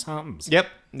drink and this happens. Yep.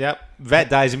 Vet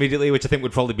dies immediately, which I think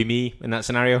would probably be me in that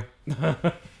scenario.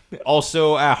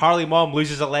 Also, Harley Mom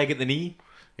loses a leg at the knee.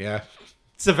 Yeah.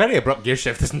 It's a very abrupt gear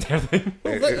shift, isn't it?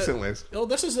 It certainly is. Oh,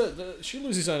 this is she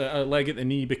loses a leg at the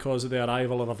knee because of the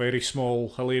arrival of a very small,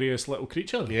 hilarious little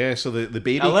creature. Yeah, so the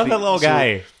baby... I love that little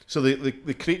guy. So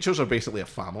the creatures are basically a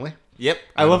family. Yep,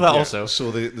 I love that Yeah, also.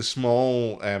 So the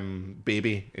small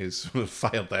baby is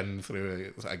fired in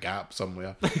through a gap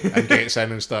somewhere and gets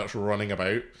in and starts running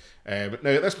about. But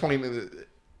now at this point,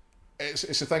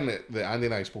 it's the thing that Andy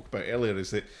and I spoke about earlier,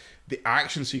 is that the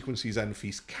action sequences in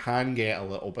Feast can get a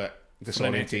little bit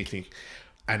disorientating,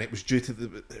 and it was due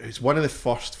to it's one of the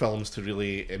first films to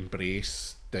really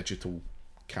embrace digital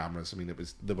cameras. I mean, it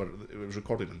was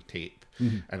recorded on tape,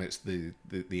 and it's the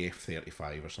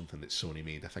F-35 or something that Sony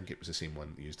made. I think it was the same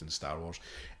one used in Star Wars.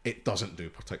 It doesn't do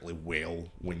particularly well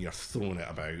when you're throwing it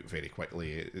about very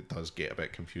quickly. It does get a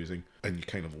bit confusing, and you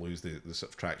kind of lose the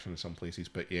sort of traction in some places.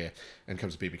 But yeah, in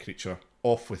terms of Baby Creature,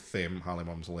 off with Harley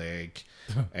Mum's leg,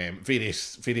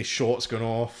 various shots going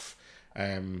off.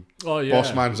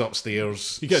 Boss Man's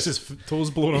upstairs. He gets his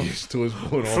toes blown off. His toes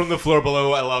blown off From the floor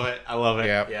below. I love it.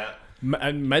 Yeah.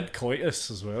 And mid-coitus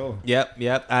as well. Yep.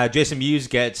 Jason Mewes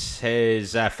gets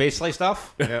his face sliced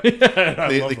off. Yep.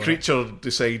 The creature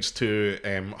decides to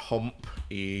hump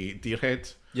a deer head.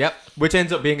 Yep. Which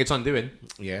ends up being its undoing.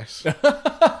 Yes.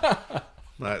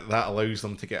 That allows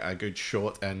them to get a good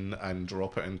shot in and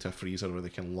drop it into a freezer where they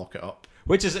can lock it up.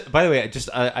 Which is, by the way, just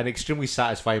an extremely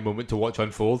satisfying moment to watch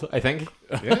unfold, I think.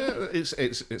 Yeah,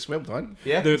 it's well done.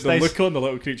 Yeah, The nice. look on the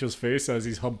little creature's face as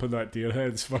he's humping that deer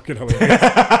head is fucking hilarious.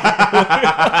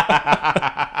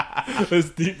 It's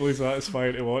deeply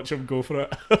satisfying to watch him go for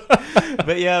it.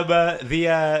 But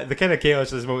the kind of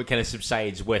chaos of this moment kind of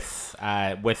subsides with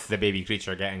the baby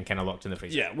creature getting kind of locked in the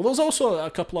freezer. Yeah, well, there's also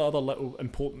a couple of other little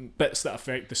important bits that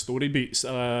affect the story beats.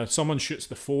 Someone shoots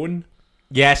the phone.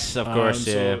 Yes, of course.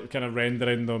 So kind of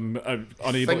rendering them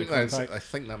unable to contact. I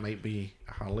think that might be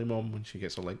Harley Mum when she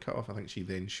gets her leg cut off. I think she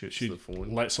then shoots the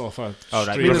phone. Lets off a Oh,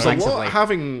 right. string There's of- a lot,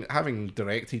 having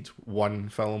directed one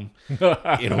film,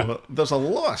 there's a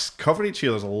lot of coverage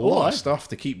here. There's a lot of stuff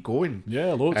to keep going.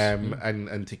 Yeah, loads.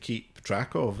 And to keep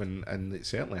track of, and it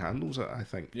certainly handles it, I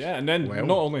think. Yeah, and then well.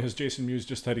 not only has Jason Mewes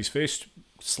just had his face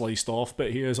sliced off,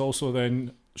 but he is also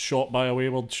then shot by a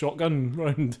wayward shotgun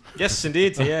round. Yes,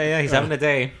 indeed. Yeah, he's having a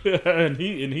day. and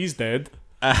he's dead.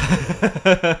 Yeah,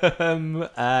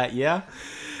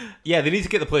 they need to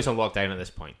get the place on lockdown at this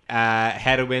point.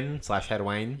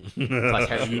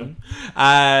 Heroin/heroine/heroine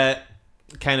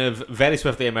kind of very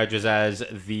swiftly emerges as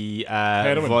the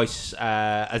voice,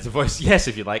 yes,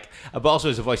 if you like, but also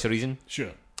as a voice of reason.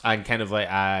 Sure. And kind of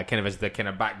as the kind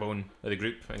of backbone of the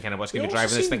group, and kind of what's going to be They also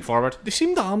driving this thing forward. They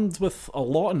seemed armed with a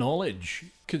lot of knowledge,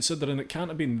 considering it can't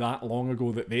have been that long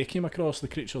ago that they came across the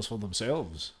creatures for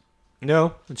themselves.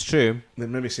 No, it's true. They're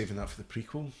maybe saving that for the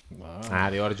prequel. Wow.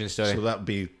 The origin story. So that'd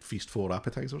be Feast 4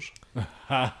 appetizers.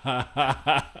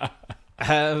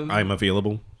 I'm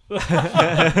available. Both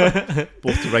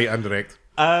to write and direct.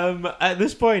 At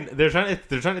this point, they're trying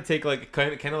to take like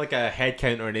kind of like a head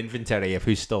count or an inventory of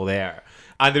who's still there,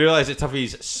 and they realize that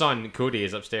Tuffy's son Cody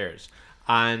is upstairs,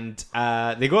 and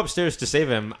they go upstairs to save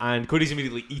him, and Cody's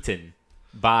immediately eaten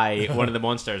by one of the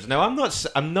monsters. Now,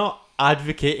 I'm not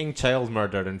advocating child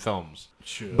murder in films,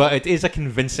 Sure. but it is a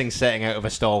convincing setting out of a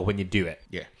stall when you do it.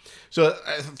 Yeah. So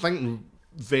I think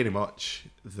very much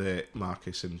that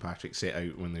Marcus and Patrick set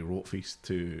out when they wrote Feast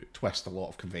to twist a lot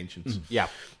of conventions. Yeah.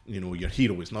 Your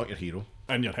hero is not your hero.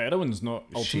 And your heroine's not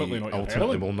ultimately She not your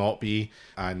ultimately heroine. will not be,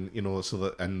 and so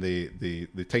that and the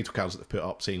title cards that they put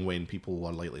up saying when people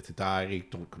are likely to die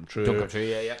don't come true.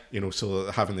 Yeah. So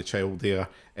that having the child there,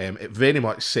 it very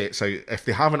much sets out, if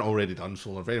they haven't already done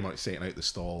so, they're very much setting out the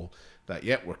stall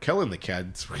that we're killing the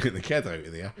kids, we're getting the kid out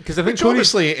of there. Because I think Which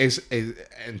obviously is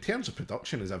in terms of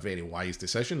production is a very wise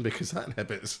decision, because that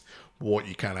inhibits what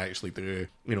you can actually do.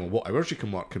 What hours you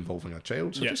can work involving a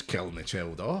child. So just killing the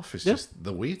child off is just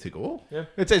the way to go. Yeah.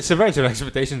 It's a very to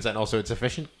expectations, and also it's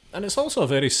efficient. And it's also a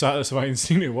very satisfying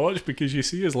scene to watch, because you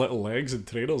see his little legs and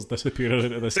trailers disappearing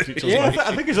into this creature's Yeah, life.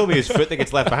 I think it's only his foot that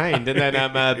gets left behind, and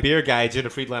then beer guy Judah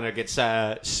Friedlander gets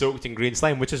soaked in green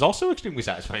slime, which is also extremely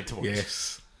satisfying to watch.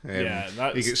 Yes.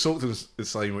 That's- He gets soaked in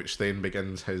slime, which then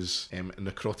begins his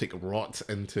necrotic rot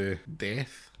into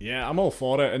death. Yeah, I'm all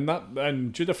for it.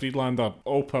 And Judah Friedlander,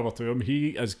 all power to him, he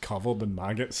is covered in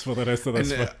maggots for the rest of this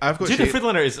And film. I've got Judah to say,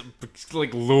 Friedlander is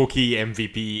like low-key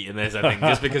MVP in this, I think,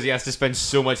 just because he has to spend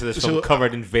so much of this film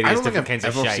covered in I various don't think different I've kinds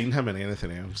of ever shite. seen him in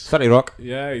anything else. 30 Rock,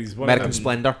 Yeah, he's one American of them.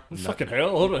 Splendor. Fucking hell,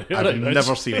 all right. I've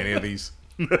never seen any of these.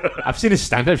 I've seen his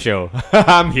stand-up show.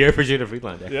 I'm here for Judah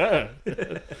Friedlander. Yeah,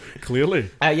 clearly.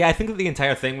 Yeah, I think that the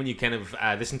entire thing, when you kind of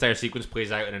this entire sequence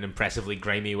plays out in an impressively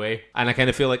grimy way, and I kind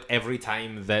of feel like every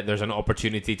time that there's an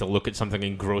opportunity to look at something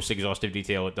in gross, exhaustive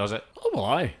detail, it does it. Oh, well,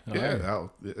 aye. Yeah,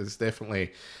 it's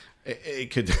definitely.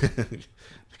 It could.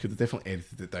 Could have definitely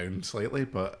edited it down slightly,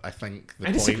 but I think the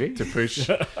I disagree. point to push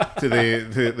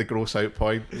to the gross out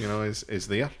point, is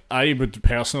there. I would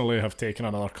personally have taken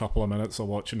another couple of minutes of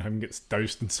watching him get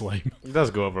doused in slime. It does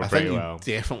go over I pretty think well.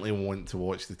 you definitely want to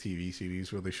watch the TV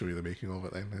series where they show you the making of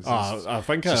it. Then I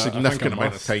think it's a significant I amount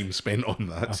of must. time spent on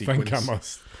that I sequence. think I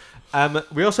must.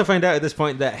 We also find out at this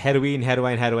point that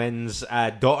Heroine's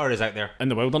daughter is out there. In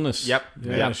the wilderness. Yep.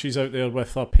 Yeah, Yep. she's out there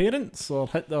with her parents or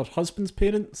her husband's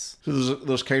parents. So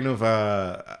there's kind of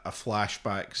a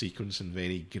flashback sequence in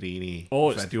very grainy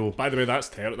video. By the way, that's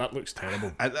that looks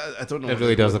terrible. I don't know. It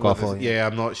really does look what awful, Yeah,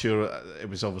 I'm not sure. It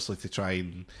was obviously to try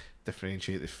and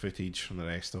differentiate the footage from the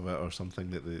rest of it or something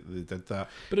that they did that.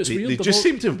 But it's they, weird. They just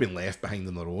seem to have been left behind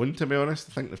on their own, to be honest.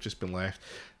 I think they've just been left.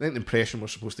 I think the impression we're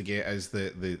supposed to get is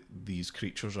that these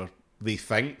creatures are, they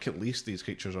think at least these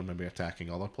creatures are maybe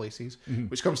attacking other places,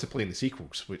 which comes to play in the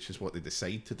sequels, which is what they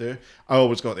decide to do. I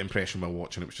always got the impression while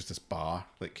watching it was just this bar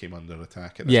that came under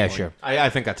attack at this point. Sure. I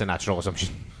think that's a natural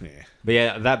assumption. Yeah. But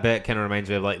yeah, that bit kind of reminds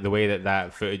me of like the way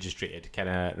that footage is treated. Kind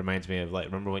of reminds me of like,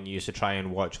 remember when you used to try and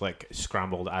watch like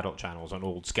scrambled adult channels on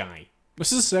old Sky?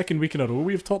 This is the second week in a row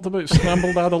we've talked about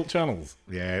scrambled adult channels.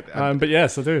 Yeah. But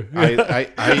yes, I do.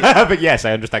 But yes,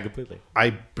 I understand completely.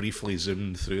 I briefly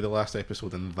zoomed through the last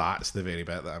episode, and that's the very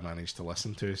bit that I managed to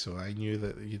listen to, so I knew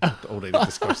that you'd already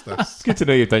discussed this. Good to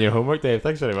know you've done your homework, Dave.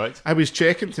 Thanks very much. I was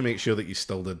checking to make sure that you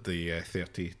still did the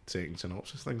 30-second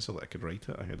synopsis thing so that I could write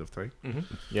it ahead of time.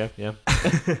 Yeah.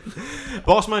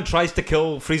 Bossman tries to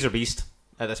kill Freezer Beast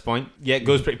at this point. Yeah, it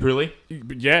goes pretty poorly.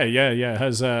 Yeah.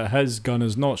 His gun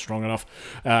is not strong enough.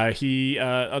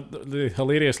 The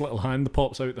hilarious little hand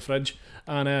pops out the fridge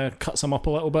and cuts him up a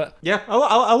little bit. Yeah, a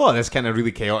lot of this kind of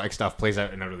really chaotic stuff plays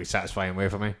out in a really satisfying way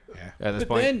for me. Yeah. At this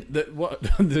But point.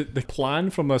 then the plan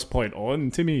from this point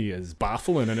on to me is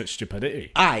baffling in its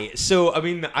stupidity. Aye, so I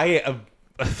mean,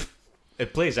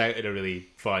 it plays out in a really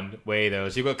fun way though.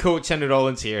 So you've got Coach Henry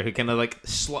Rollins here who kind of like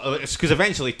because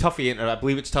eventually I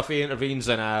believe it's Tuffy intervenes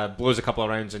and blows a couple of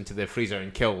rounds into the freezer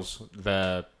and kills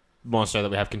the monster that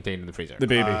we have contained in the freezer. The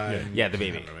baby. Yeah, the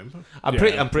baby. I can't remember.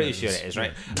 I'm pretty sure it is,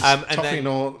 right? And Tuffy then,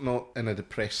 not in a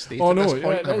depressed state Oh, at this no,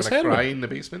 point, it's having a cry heroin. in the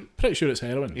basement. Pretty sure it's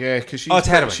heroin. Yeah, because it's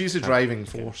heroin. she's a driving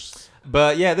force.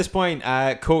 but yeah, at this point,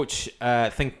 Coach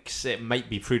thinks it might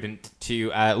be prudent to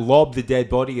lob the dead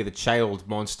body of the child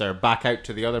monster back out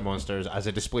to the other monsters as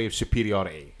a display of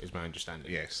superiority, is my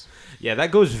understanding. Yes. Yeah,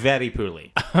 that goes very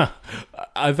poorly.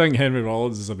 I think Henry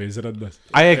Rollins is amazing in this.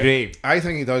 I agree. I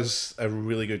think he does a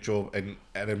really good job, and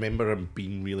I remember him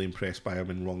being really impressed by him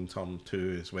in Wrong Turn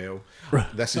 2 as well.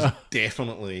 This is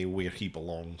definitely where he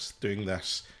belongs, doing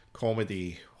this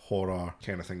comedy horror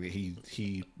kind of thing that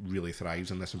he really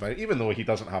thrives in this environment. Even though he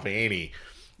doesn't have any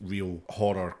real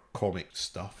horror comic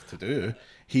stuff to do,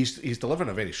 he's delivering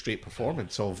a very straight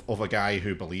performance of a guy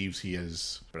who believes he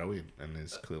is brilliant and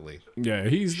is clearly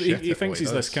He shit at thinks what he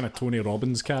he's this does. kind of Tony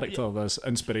Robbins character, this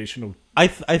inspirational. I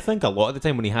think a lot of the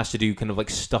time when he has to do kind of like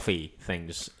stuffy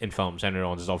things in films, Henry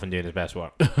Rollins is often doing his best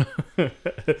work.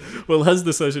 Well, his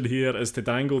decision here is to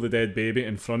dangle the dead baby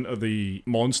in front of the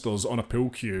monsters on a pool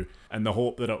cue in the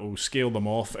hope that it will scale them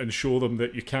off and show them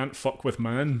that you can't fuck with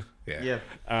man.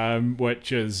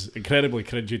 Which is incredibly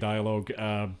cringy dialogue,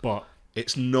 but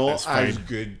it's not It's as fine.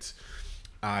 good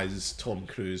as Tom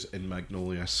Cruise in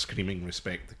Magnolia screaming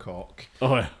 "Respect the cock,"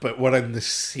 oh, but we're in the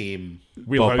same.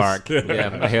 wheelhouse. Ballpark.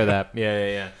 Yeah, I hear that.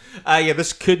 Yeah.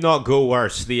 This could not go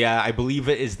worse. I believe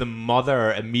it is the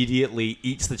mother immediately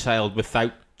eats the child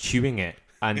without chewing it,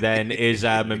 and then is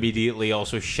immediately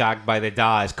also shagged by the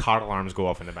dad as car alarms go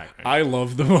off in the background. I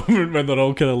love the moment when they're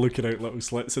all kind of looking out little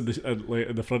slits in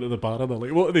the front of the bar, and they're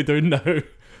like, "What are they doing now?"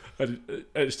 And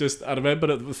it's just, I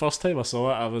remember it the first time I saw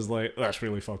it, I was like, "That's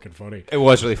really fucking funny." It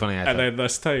was really funny. I And thought. then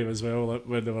this time as well, like,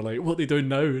 when they were like, "What are they doing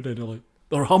now?" And then they're like,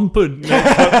 "They're humping." And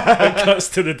then it cuts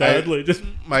to the dad, like just.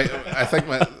 I think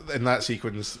in that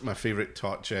sequence, my favourite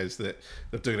touch is that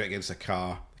they're doing it against a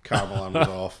car. The car alarm is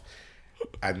off,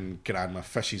 and Grandma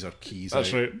fishes her keys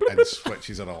That's out right. and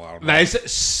switches her alarm. That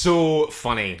is so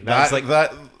funny. That's like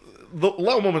The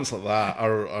little moments like that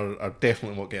are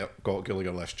definitely what got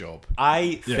Gallagher this job.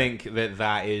 I think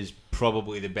that is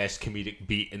probably the best comedic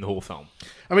beat in the whole film.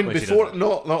 I mean, Which he before doesn't.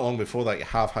 not long before that, you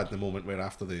have had the moment where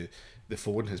after the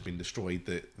phone has been destroyed,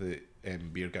 the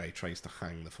beer guy tries to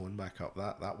hang the phone back up.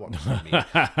 That works for me.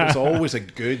 It's always a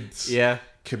good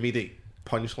comedic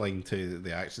punchline to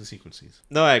the action sequences.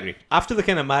 No, I agree. After the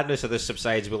kind of madness of this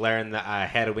subsides, we learn that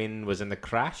Heroine was in the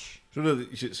crash. So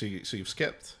you've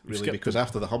skipped really because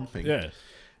after the humping,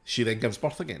 she then gives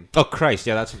birth again Oh Christ!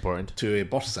 Yeah, that's important. to a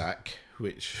birth sack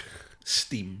which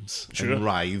steams Sure. and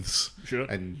writhes Sure.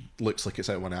 and looks like it's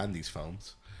out of one of Andy's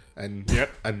films. And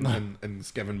and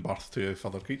it's given birth to a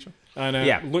further creature.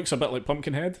 And looks a bit like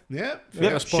Pumpkinhead. Yeah, Yeah,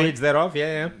 this point. shades thereof.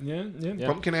 Yeah. Yeah.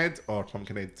 Pumpkinhead or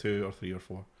Pumpkinhead 2 or 3 or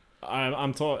 4.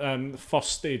 I'm talking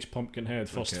first stage Pumpkinhead,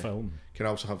 first Okay. film. can I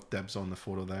also have dibs on the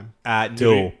 4 of them?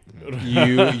 No,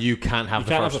 you can't have You the can't first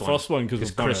have the first one because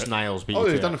It's we've done Chris it. Niles beat Oh, you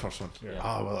they've to done it. the first one. Yeah.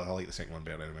 Oh, well, I like the second one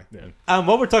better anyway. Yeah.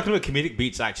 While we're talking about comedic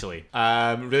beats, actually,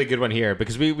 really good one here,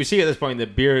 because we see at this point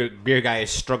that beer guy is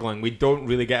struggling. We don't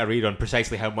really get a read on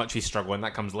precisely how much he's struggling.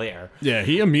 That comes later. Yeah,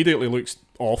 he immediately looks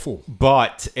awful.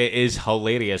 But it is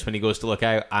hilarious when he goes to look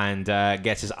out and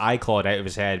gets his eye clawed out of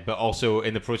his head. But also,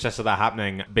 in the process of that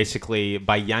happening, basically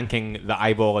by yanking the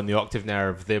eyeball and the octave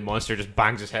nerve, the monster just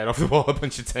bangs his head off the wall a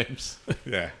bunch of times.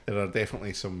 Yeah, there are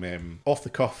definitely some off the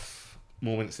cuff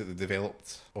moments that they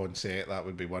developed on set. That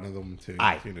would be one of them to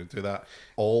Aye. do that.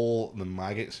 All the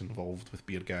maggots involved with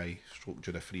Beer Guy /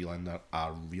 Judah Freelander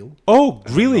are real. Oh,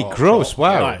 really? not Gross. shot.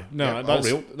 Wow. Aye. No, Yeah, all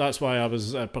real. that's why I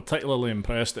was particularly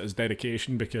impressed at his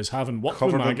dedication, because having worked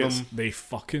Covered with in maggots, them. they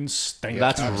fucking stink.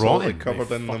 That's Absolutely rotten. covered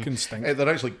They in them. fucking stink. They're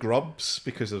actually grubs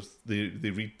because of they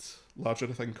read larger,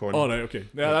 I think, on Oh, right, okay.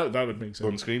 Yeah, that would make on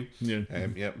sense. screen. Yeah.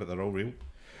 Yeah, but they're all real.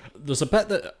 There's a bit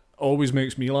that always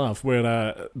makes me laugh where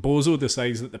Bozo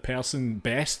decides that the person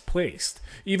best placed,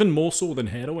 even more so than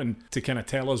Heroine, to kind of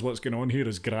tell us what's going on here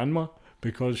is Grandma,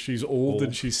 because she's old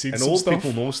and she's seen And some old stuff.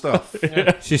 people know stuff.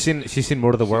 She's seen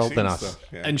more of the world than us. Stuff,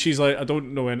 yeah. And she's like, I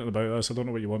don't know anything about this. I don't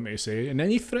know what you want me to say. And then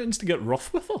he threatens to get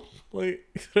rough with her. Like,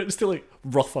 he threatens to, like,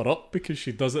 rough her up because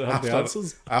she doesn't have the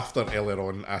answers. After earlier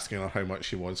on asking her how much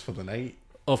she was for the night.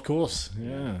 Of course,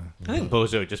 yeah. I think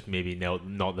Bozo just maybe not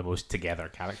the most together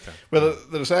character. Well,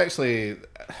 there's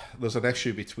an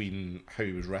issue between how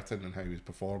he was written and how he was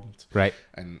performed, Right.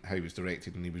 and how he was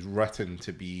directed. And he was written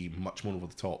to be much more over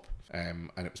the top,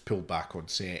 and it was pulled back on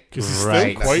set. Because he's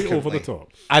Right. still quite over the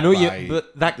top. I know By you,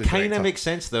 but that the kind of director. makes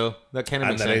sense, though. That kind of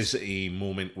And makes there sense. is a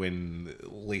moment when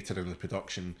later in the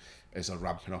production, as they're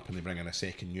ramping up and they bring in a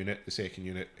second unit. The second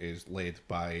unit is led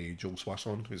by Joel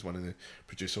Swasson, who's one of the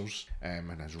producers,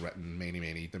 and has written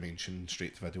many Dimension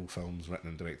straight-to-video films, written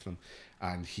and directed them.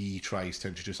 And he tries to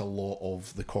introduce a lot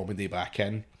of the comedy back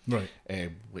in, Right.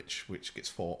 which gets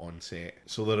fought on set.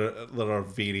 So there are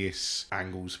various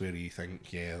angles where you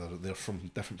think, yeah, they're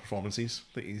from different performances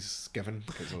that he's given,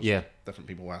 because there's different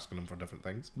people asking him for different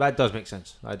things. That does make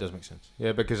sense.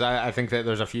 Yeah, because I think that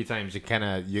there's a few times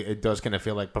it does kind of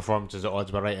feel like performances at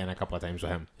odds were right in a couple of times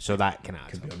with him. So that can add.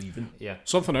 Can be uneven. Yeah.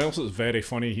 Something else that's very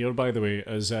funny here, by the way,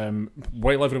 is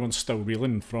while everyone's still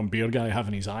reeling from Beer Guy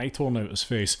having his eye torn out his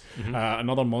face,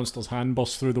 another monster's hand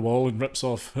busts through the wall and rips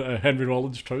off Henry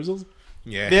Rollins' trousers.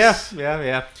 Yes.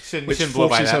 Yeah. Which Shouldn't blow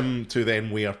by forces that. him to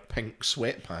then wear pink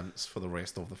sweatpants for the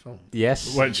rest of the film.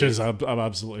 Yes. Which is, I'm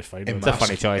absolutely fine with. It's a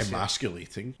funny choice.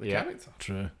 Emasculating the Yeah. character.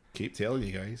 True. Keep telling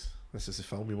you guys, this is the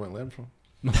film you want to learn from.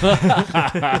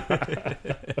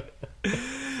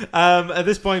 At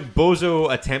this point,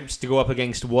 Bozo attempts to go up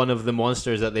against one of the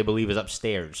monsters that they believe is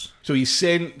upstairs. So he's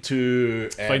sent to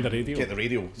Find the radio. Get the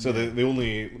radio. So the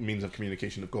only means of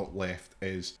communication they've got left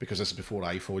is, because this is before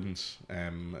iPhones,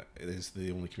 it is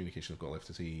the only communication they've got left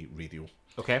is a radio.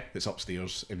 Okay. It's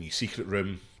upstairs in the secret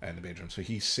room in the bedroom. So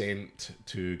he's sent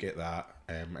to get that,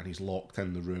 and he's locked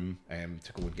in the room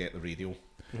to go and get the radio.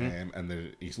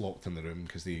 He's locked in the room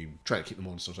because they try to keep the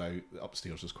monsters out.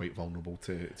 Upstairs is quite vulnerable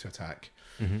to attack.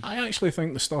 I actually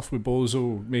think the stuff with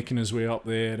Bozo making his way up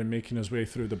there and making his way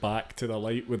through the back to the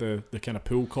light with the kind of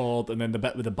pull cord and then the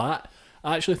bit with the bat,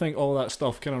 I actually think all that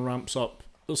stuff kind of ramps up.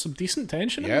 There's some decent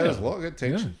tension in Yeah, there. there's a lot of good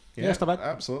tension. Yeah, it's not bad.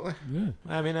 Absolutely. Yeah.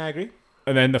 I mean, I agree.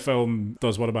 And then the film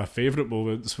does one of my favourite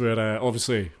moments where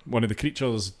obviously one of the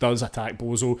creatures does attack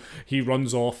Bozo. He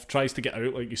runs off, tries to get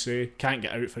out, like you say, can't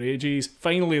get out for ages.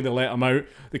 Finally, they let him out.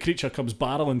 The creature comes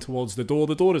barreling towards the door.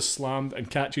 The door is slammed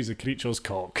and catches the creature's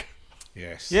cock.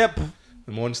 Yes. Yep.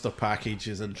 The monster package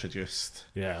is introduced.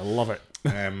 Yeah, I love it.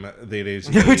 There is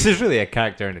Which is really a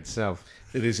character in itself.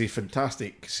 There is a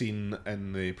fantastic scene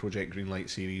in the Project Greenlight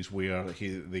series where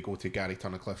they go to Gary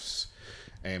Tunnicliffe's,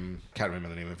 can't remember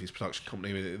the name of his production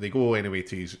company. They go anyway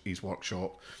to his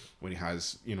workshop when he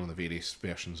has, the various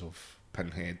versions of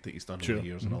Pinhead that he's done over the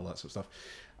years and all that sort of stuff.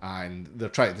 And they're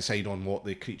trying to decide on what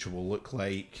the creature will look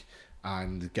like.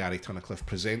 And Gary Tunnicliffe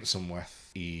presents him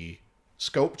with a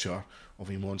sculpture of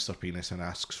a monster penis and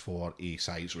asks for a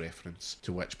size reference,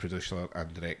 to which producer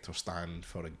and director stand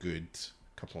for a good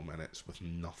couple of minutes with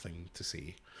nothing to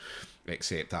say,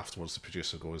 except afterwards the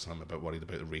producer goes, I'm a bit worried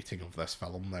about the rating of this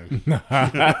film now.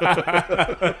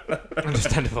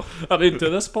 Understandable. I mean, to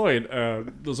this point,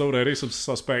 there's already some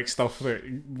suspect stuff that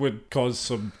would cause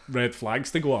some red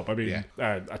flags to go up. I mean,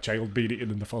 a child being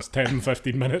eaten in the first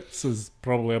 10-15 minutes is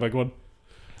probably a big one.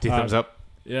 2 thumbs up.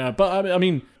 Yeah, but I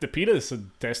mean, the penis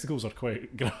and testicles are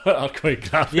quite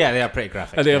graphic. Yeah, they are pretty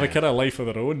graphic. And they have a yeah. kind of life of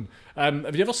their own.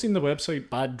 Have you ever seen the website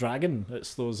Bad Dragon?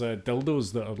 It's those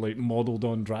dildos that are like modelled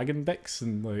on dragon dicks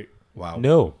and like. Wow.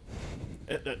 No.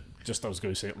 I was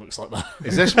going to say it looks like that.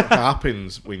 Is this what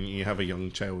happens when you have a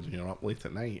young child and you're up late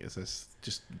at night? Is this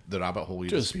just the rabbit hole you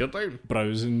just peer down?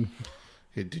 Browsing.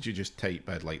 Hey, did you just type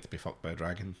 "I'd like to be fucked by a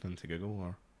dragon" into Google,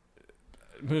 or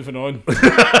Moving on.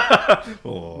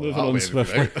 moving on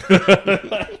swiftly.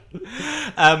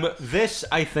 This,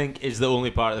 I think, is the only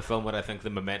part of the film where I think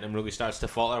the momentum really starts to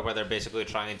falter, where they're basically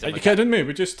trying to. Are you kidding me?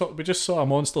 We just saw a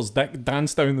monster's dick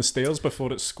dance down the stairs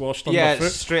before it's squashed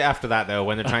underfoot. Straight after that though,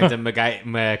 when they're trying to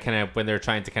MacGyver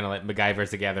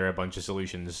together a bunch of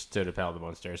solutions to repel the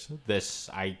monsters.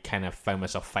 This, I kind of found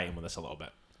myself fighting with this a little bit.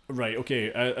 Right. Okay.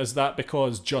 Is that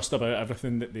because just about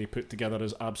everything that they put together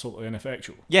is absolutely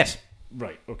ineffectual? Yes.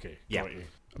 Right. Okay. Yeah. Got you.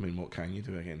 I mean, what can you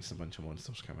do against a bunch of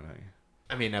monsters coming at you?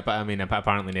 Apparently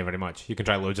not very much. You can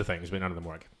try loads of things, but none of them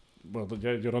work. Well,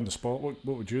 yeah, you're on the spot. What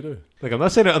would you do? Like, I'm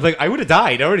not saying it, like I would have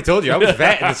died. I already told you I was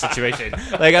vet in this situation.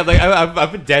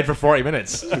 I've been dead for 40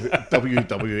 minutes.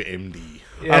 WWMD.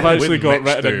 Yeah. I've actually Wouldn't got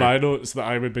Mitch written in do? my notes that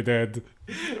I would be dead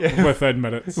within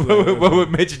minutes. What would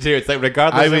Mitch do? It's like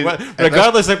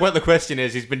regardless of what the question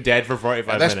is, he's been dead for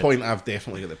 45 At this minutes. point, I've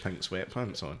definitely got the pink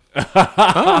sweatpants on.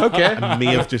 Oh, okay. I may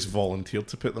have just volunteered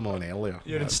to put them on earlier.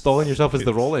 You're installing yourself as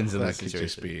the Rollins in That this could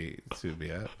situation. just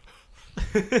be it.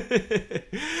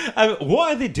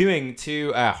 What are they doing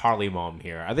to Harley Mom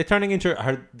here? Are they turning into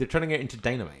her? They're turning it into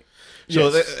dynamite.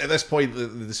 So Yes. at this point, the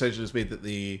decision is made that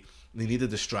they need a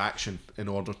distraction in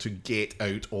order to get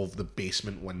out of the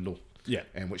basement window. Yeah.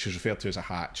 Which is referred to as a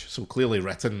hatch. So clearly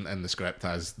written in the script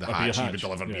as the beer hatch you hatch, would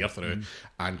deliver yeah. beer through,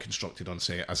 and constructed on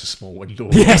set as a small window.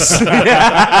 Yes.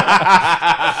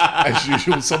 As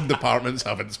usual, some departments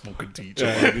haven't spoken to each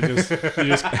other.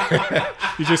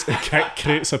 You just kick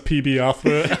crates of PBR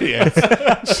through it. Yes.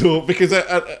 So, because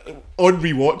on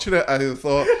rewatching it, I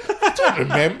thought, I don't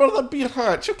remember the beer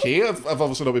hatch. Okay, I've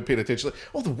obviously not been paying attention. Like,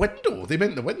 oh, the window. They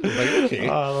meant the window, right? Okay.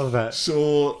 I love that.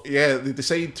 So, yeah, they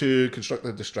decide to construct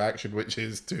a distraction, which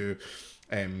is to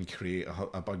create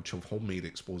a bunch of homemade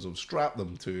explosives, strap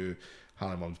them to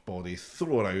Harley Mom's body,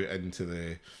 throw her out into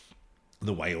the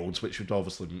wilds, which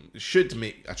should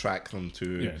attract them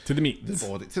to To the meat. the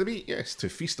body, to the meat, yes, to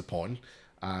feast upon.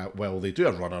 Well, they do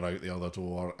a runner out the other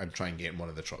door and try and get in one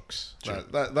of the trucks. Sure.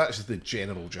 That's the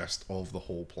general gist of the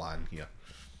whole plan here.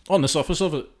 On the surface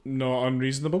of it, not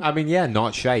unreasonable. I mean, yeah,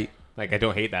 not shite. Like, I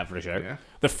don't hate that for a shout. Yeah.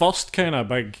 The first kind of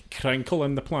big crinkle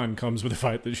in the plan comes with the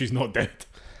fact that she's not dead.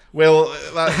 Well,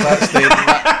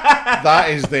 that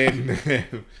is then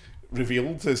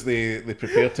revealed as they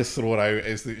prepare to throw her out,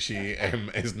 is that she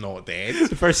is not dead.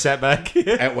 The first setback.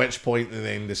 At which point they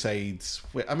then decide.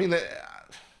 I mean,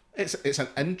 it's an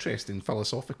interesting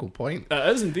philosophical point.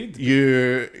 It is indeed.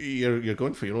 You're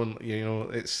going for your own.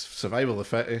 It's survival of the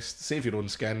fittest. Save your own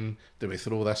skin. Do we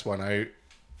throw this one out?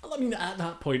 Well, I mean, at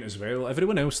that point as well,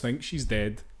 everyone else thinks she's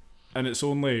dead, and it's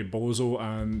only Bozo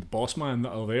and Bossman that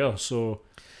are there. So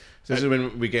This is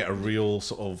when we get a real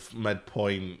sort of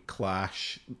midpoint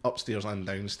clash, upstairs and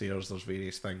downstairs. There's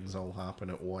various things all happen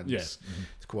at once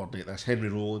to coordinate this. Henry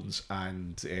Rollins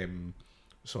and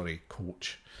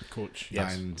Coach,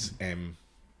 yes. and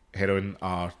Heroin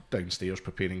are downstairs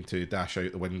preparing to dash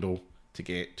out the window to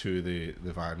get to the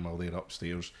van while they're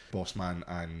upstairs. Bossman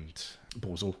and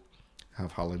Bozo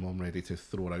have Harley Mom ready to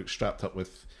throw her out, strapped up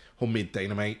with homemade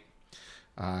dynamite.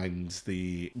 And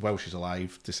while she's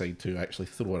alive, decide to actually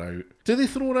throw her out. Do they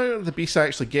throw her out, or the Beast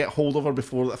actually get hold of her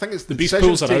before? I think it's the Beast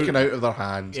decision's pulls her taken out of their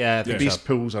hands. Yeah, I the think Beast so.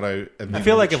 pulls her out. And I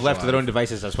feel like if she's left to their own alive.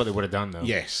 devices, that's what they would have done, though.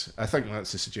 Yes, I think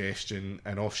that's the suggestion,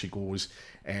 and off she goes.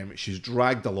 She's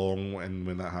dragged along, and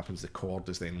when that happens, the cord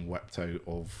is then whipped out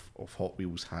of Hot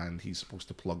Wheels' hand. He's supposed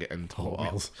to plug it into Hot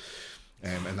Wheels.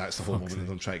 and that's the whole moment of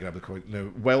them trying to grab the cord. Now,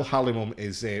 while Harley Mom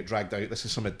is dragged out, this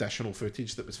is some additional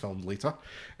footage that was filmed later.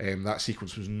 That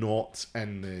sequence was not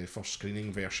in the first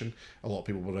screening version. A lot of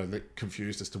people were a bit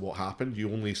confused as to what happened.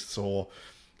 You only saw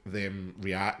them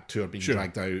react to her being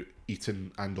dragged out,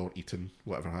 eaten,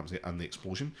 whatever happens, and the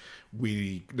explosion.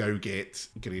 We now get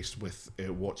graced with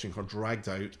watching her dragged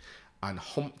out and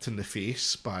humped in the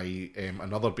face by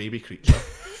another baby creature.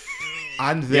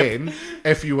 And then,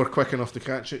 if you were quick enough to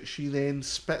catch it, she then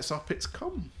spits up its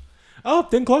cum. Oh,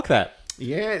 didn't clock that.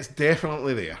 Yeah, it's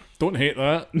definitely there. Don't hate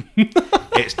that.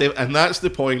 And that's the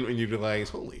point when you realise,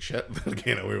 holy shit, they're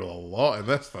getting away with a lot in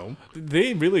this film.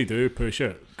 They really do push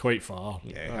it quite far.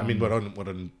 Yeah, I mean we're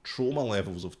on trauma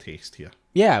levels of taste here.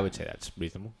 Yeah, I would say that's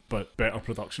reasonable. but better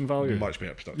production value. Much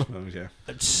better production values, yeah.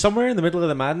 Somewhere in the middle of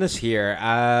the madness here,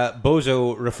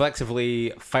 Bozo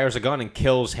reflexively fires a gun and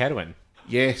kills Heroine.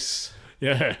 Yes.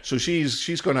 Yeah. So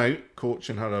she's gone out. Coach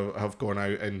and her have gone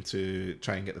out to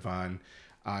try and get the van,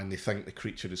 and they think the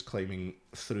creature is climbing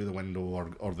through the window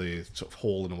or the sort of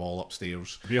hole in the wall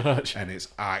upstairs. Beer hatch. And it's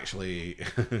actually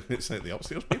it's not the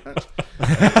upstairs beer hatch.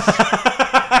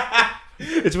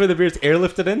 It's where the beer's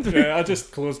airlifted in. Yeah, I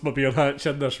just closed my beer hatch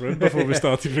in this room before we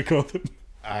started recording.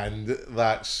 And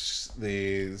it's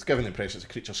given the impression it's a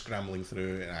creature scrambling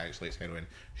through, and actually it's Heroine.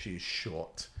 She's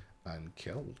shot and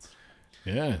killed.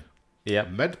 Yeah. Yeah.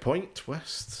 Midpoint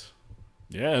twist.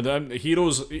 Yeah, our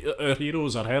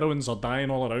heroes, our heroines are dying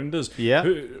all around us. Yeah.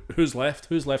 Who's left?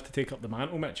 Who's left to take up the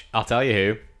mantle, Mitch? I'll tell you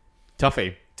who.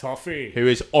 Tuffy, Tuffy. who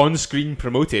is on-screen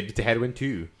promoted to Heroine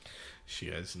 2. She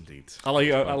is indeed. I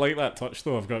like that touch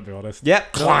though. I've got to be honest.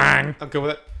 Yep. Clang. I'm good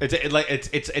with it.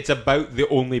 It's about the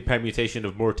only permutation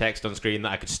of more text on screen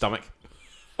that I could stomach.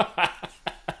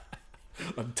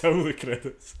 Until the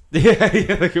credits.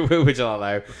 Yeah, which I'll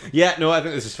allow. Yeah, no, I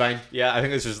think this is fine. Yeah, I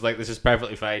think this is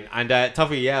perfectly fine. And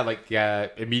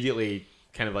Tuffy, immediately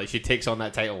kind of like she takes on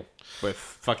that title with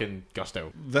fucking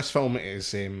gusto. This film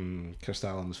is Chris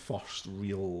Allen's first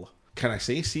real, can I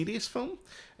say, serious film?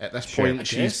 At this Sure, I point,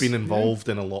 she's guess, been involved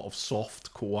in a lot of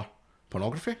soft core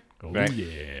pornography, Oh Right.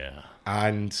 yeah.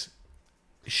 and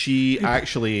she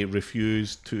actually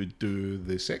refused to do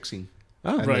the sex scene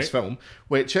in right. this film,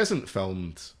 which isn't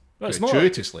filmed It's not.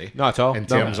 gratuitously Not at all. in No.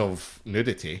 terms of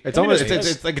nudity. It's I mean, almost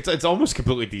it's- it's almost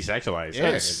completely desexualized. Yeah,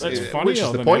 it's which funnier is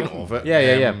the than point anything. of it.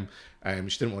 Yeah.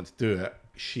 She didn't want to do it.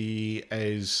 She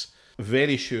is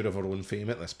very sure of her own fame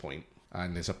at this point,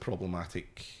 and is a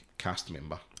problematic cast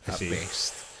member at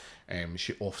best.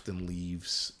 She often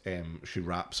leaves. She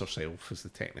wraps herself, is the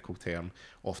technical term.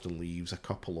 Often leaves. A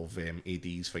couple of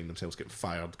ADs find themselves getting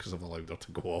fired because I've allowed her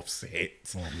to go off set.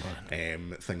 Oh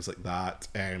man. Things like that.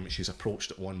 She's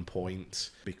approached at one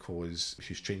point because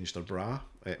she's changed her bra.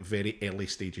 At very early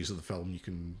stages of the film, you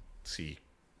can see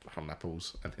her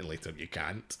nipples, and then later you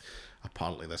can't.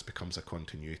 Apparently this becomes a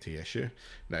continuity issue.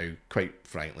 Now, quite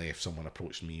frankly, if someone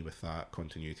approached me with that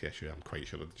continuity issue, I'm quite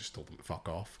sure I'd just told them to fuck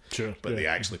off. Sure. But yeah. they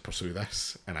actually pursue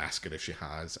this and ask her if she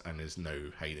has, and is now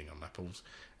hiding her nipples.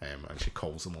 And she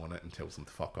calls them on it and tells them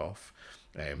to fuck off.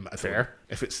 Fair.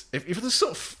 If you're the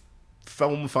sort of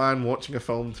film fan watching a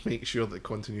film to make sure that the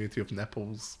continuity of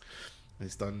nipples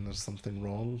is done, there's something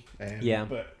wrong. Yeah.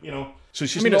 But so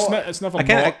she's I mean, not. it's never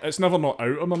kinda- it's never not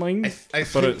out of my mind, I but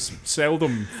think- it's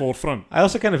seldom forefront. I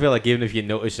also kind of feel like even if you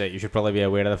notice it, you should probably be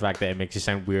aware of the fact that it makes you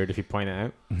sound weird if you point it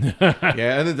out.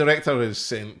 Yeah, and the director is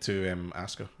sent to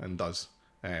ask her and does.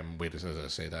 Whereas, as I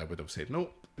said, I would have said no.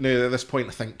 Now at this point,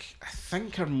 I think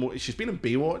she's been in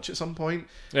Baywatch at some point.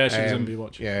 Yeah, she was in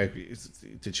Baywatch. Yeah,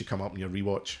 did she come up in your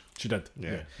rewatch? She did.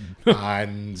 Yeah.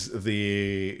 And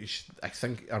I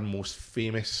think her most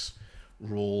famous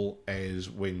role is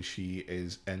when she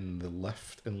is in the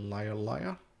lift in Liar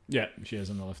Liar. Yeah, she is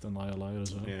in the Lift and Liar Liar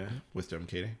as well. Yeah, with Jim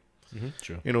Carrey.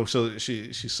 Sure. So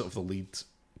she's sort of the lead.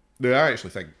 No, I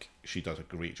actually think she does a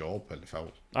great job in the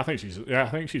film. I think she's. I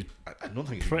don't think she's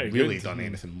Pretty really good. done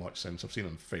anything much since. I've seen her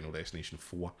in Final Destination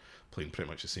 4 playing pretty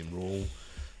much the same role.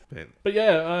 But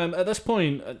yeah, at this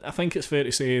point, I think it's fair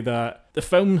to say that the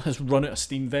film has run out of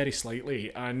steam very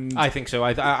slightly, and I think so.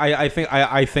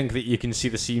 I think that you can see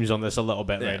the seams on this a little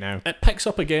bit right now. it picks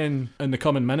up again in the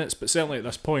coming minutes. But certainly at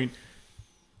this point,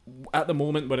 at the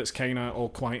moment where it's kind of all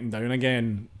quieting down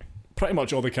again, pretty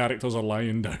much all the characters are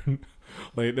lying down.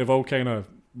 Like they've all kind of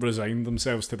resigned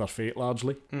themselves to their fate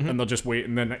largely, and they're just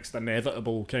waiting the next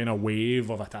inevitable kind of wave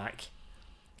of attack.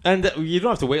 And you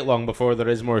don't have to wait long before there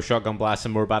is more shotgun blasts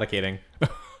and more barricading.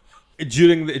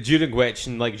 during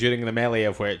the melee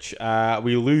of which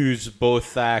we lose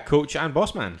both Coach and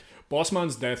Bossman.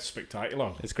 Bossman's death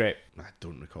spectacular. It's great. I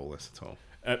don't recall this at all.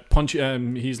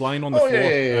 He's lying on the floor.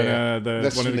 And,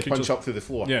 This one of when the they punch creatures, up through the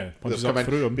floor. Yeah, punches They've up come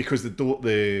in through him. because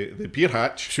the beer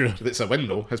hatch, Sure. that's a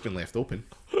window, has been left open,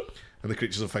 and the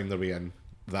creatures have found their way in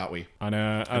that way.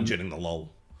 and During the lull,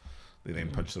 they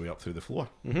then punch their way up through the floor.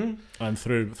 and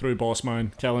through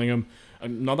Bossman, killing him.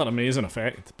 Another amazing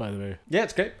effect, by the way. Yeah,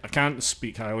 it's great. I can't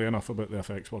speak highly enough about the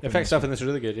effects work. The effect stuff in this is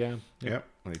really good, yeah. Yeah,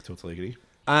 I totally agree.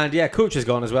 And yeah, Coach is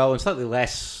gone as well in slightly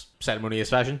less ceremonious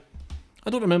fashion.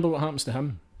 I don't remember what happens to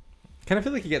him. Kind of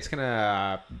feel like he gets kind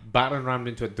of battering rammed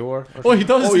into a door. Or Oh, he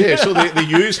does. Oh yeah, so they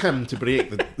use him to break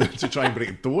to try and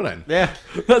break the door in. yeah.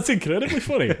 That's incredibly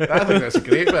funny. I think that's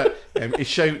great, but he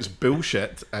shouts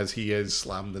bullshit as he is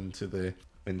slammed into the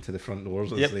into the front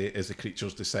doors Yep. as the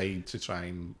creatures decide to try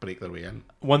and break their way in.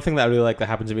 One thing that I really like that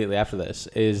happens immediately after this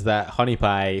is that Honey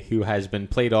Pie, who has been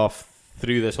played off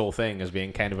through this whole thing as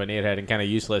being kind of an airhead and kind of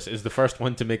useless, is the first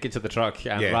one to make it to the truck,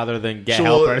 and Yeah. rather than get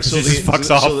help, she just fucks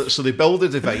so, off. So they build a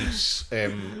device,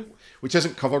 which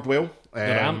isn't covered well,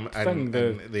 ramp and, thing,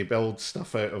 and they build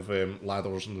stuff out of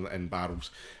ladders and barrels.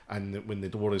 And when the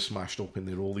door is smashed open,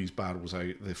 they roll these barrels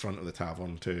out the front of the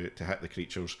tavern to hit the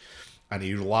creatures. And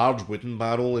a large wooden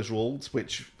barrel is rolled,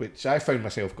 which I found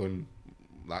myself going,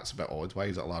 that's a bit odd. Why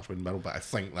is it a large wooden barrel? But I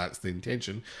think that's the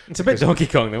intention. It's a bit Donkey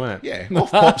Kong, though, isn't it? Yeah,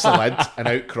 off pops the lid, and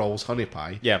out crawls Honey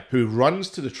Pie, Yeah. who runs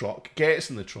to the truck, gets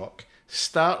in the truck,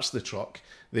 starts the truck.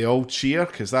 They all cheer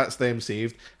because that's them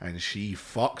saved, and she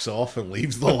fucks off and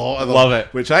leaves the lot of them. Love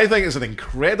it. Which I think is an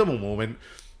incredible moment.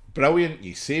 Brilliant.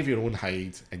 You save your own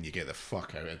hide, and you get the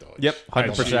fuck out of Dodge. Yep,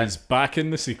 And 100%. she's back in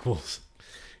the sequels.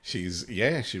 She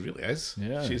really is.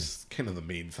 Yeah. She's kind of the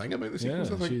main thing about the Yeah,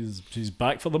 sequels, I think. she's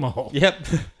back for them all. Yep.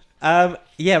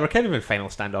 Yeah, we're kind of in final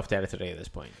standoff territory at this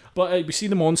point. But we see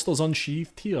the monsters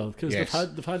unsheathed here because Yes.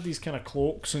 they've had these kind of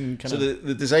cloaks and kind So of.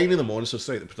 the design of the monsters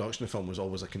throughout the production of the film was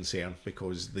always a concern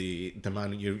because the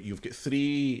demand you've got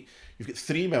 $3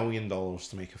 million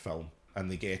to make a film, and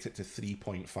they get it to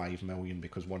 3.5 million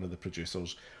because one of the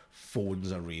producers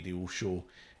phones a radio show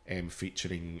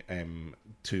featuring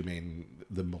two men,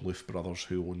 the Maloof brothers,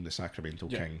 who own the Sacramento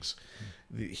Kings.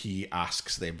 He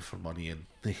asks them for money, and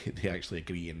they actually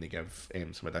agree, and they give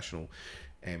some additional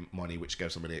money, which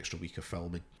gives them an extra week of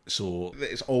filming. So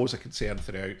it's always a concern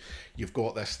throughout. You've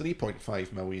got this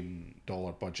 $3.5 million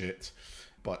budget,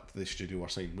 but the studio are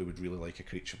saying we would really like a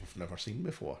creature we've never seen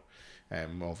before.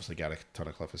 Obviously Gary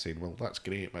Tunnicliffe is saying, well, that's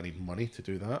great, but I need money to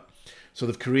do that. So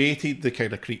they've created the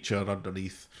kind of creature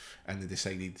underneath, and they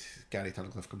decided, Gary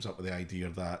Tunnicliffe comes up with the idea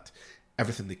that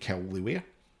everything they kill, they wear.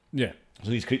 Yeah. So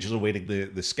these creatures are wearing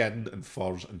the skin and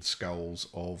furs and skulls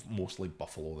of mostly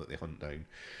buffalo that they hunt down.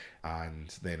 And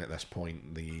then at this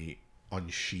point, they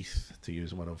unsheath, to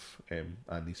use one of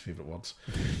Andy's favourite words.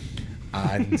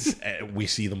 And we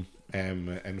see them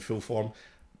in full form.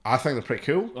 I think they're pretty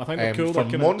cool. I think they're cool. For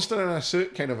They're monster in a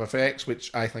suit kind of effects, which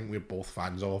I think we're both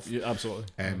fans of. Yeah, absolutely.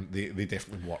 They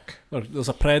definitely work. There's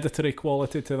a predatory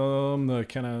quality to them. The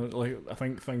kind of like I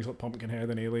think things like Pumpkinhead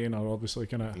and Alien are obviously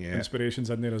kind of inspirations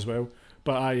in there as well.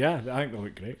 But yeah, I think they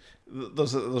look great.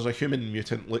 There's a human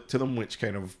mutant look to them, which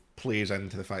kind of plays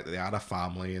into the fact that they are a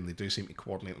family and they do seem to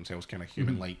coordinate themselves kind of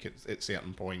human-like at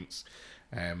certain points.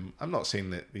 I'm not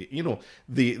saying that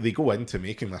they go into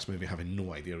making this movie having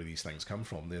no idea where these things come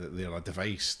from. They're a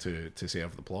device to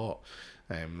serve the plot.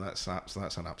 That's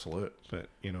an absolute. But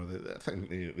I think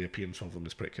the appearance of them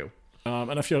is pretty cool.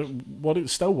 And if you're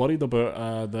still worried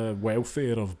about the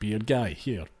welfare of Beard Guy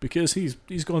here, because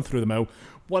he's gone through the mill,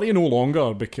 worry no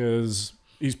longer because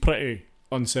he's pretty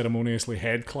unceremoniously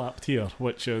head clapped here,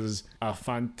 which is a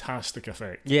fantastic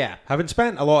effect. Yeah, having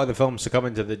spent a lot of the film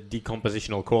succumbing to the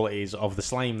decompositional qualities of the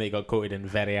slime they got coated in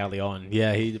very early on.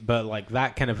 Yeah, but like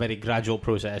that kind of very gradual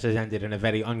process has ended in a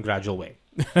very ungradual way.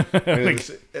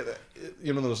 There's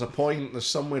a point, there's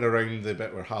somewhere around the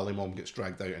bit where Hallie Mom gets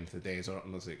dragged out into the desert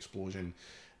and there's the explosion,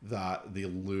 that they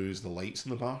lose the lights in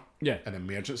the bar. Yeah. And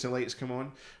emergency lights come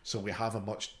on. So we have a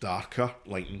much darker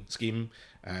lighting scheme,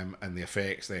 and the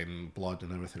effects then, blood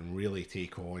and everything, really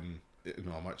take on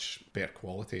a much better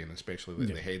quality, and especially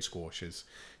the head squash is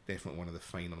definitely one of the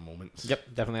finer moments.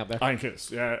 Yep, definitely up there. I think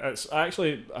it's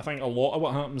actually, I think a lot of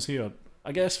what happens here,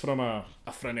 I guess from a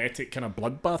frenetic kind of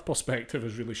bloodbath perspective,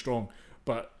 is really strong.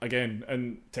 But again,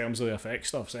 in terms of the effect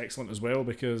stuff, it's excellent as well,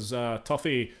 because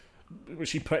Tuffy,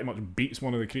 she pretty much beats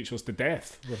one of the creatures to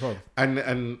death with her.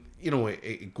 And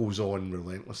it goes on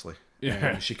relentlessly.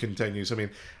 Yeah. She continues. I mean,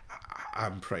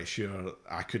 I'm pretty sure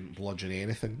I couldn't bludgeon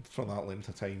anything for that length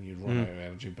of time. You'd run out of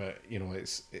energy. But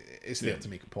it's there to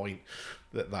make a point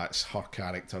that's her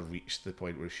character reached the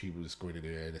point where she was going to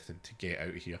do anything to get out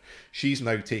of here. She's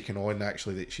now taken on,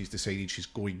 actually, that she's decided she's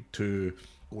going to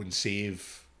go and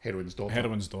save Heroine's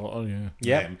daughter.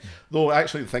 Yeah. Though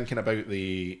actually thinking about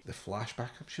the flashback,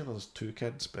 I'm sure there's two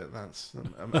kids, but that's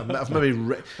I've maybe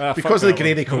because of the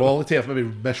grainy quality, I've maybe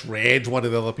misread one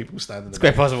of the other people standing. It's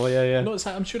quite possible, yeah. No,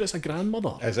 I'm sure it's a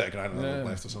grandmother. Is it a grandmother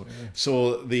left or something? Yeah.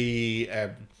 So the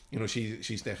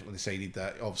she's definitely decided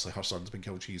that obviously her son's been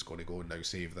killed. She's going to go and now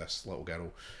save this little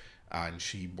girl. And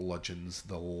she bludgeons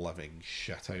the living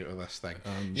shit out of this thing.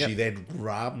 She then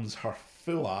rams her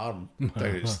full arm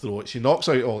down its throat. She knocks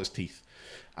out all its teeth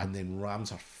and then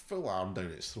rams her full arm down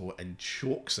its throat and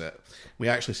chokes it. We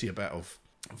actually see a bit of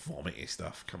vomity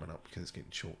stuff coming up because it's getting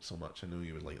choked so much. I know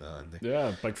you would like that, Andy.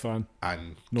 Yeah, big fan.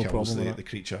 And No kills problem with the, that. the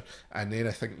creature. And then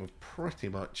I think we've pretty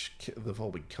much they've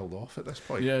all been killed off at this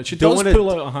point. Yeah, she Don't does wanna-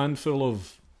 pull out a handful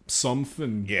of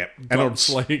something. Yeah. But Innards. it's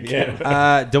like,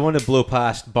 Yeah. Don't want to blow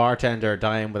past bartender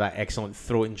dying with that excellent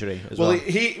throat injury as well.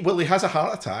 Well, he has a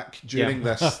heart attack during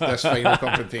this final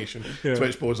confrontation. Yeah. To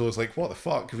which Bozo is like, "What the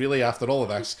fuck? Really? After all of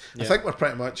this?" I think we're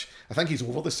pretty much. I think he's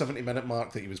over the 70-minute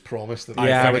mark that he was promised. At the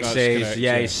yeah, I end. would that's say, correct, he's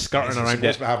yeah. skirting He's around supposed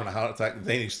it. to be having a heart attack.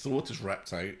 Then his throat is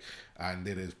ripped out, and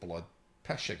there is blood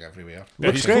pissing everywhere.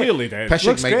 Yeah, he's great. clearly dead. Pissing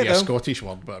Looks might great, be a though. Scottish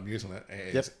word, but I'm using it.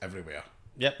 It is everywhere.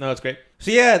 Yep, no, it's great. So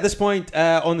yeah, at this point,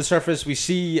 on the surface, we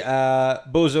see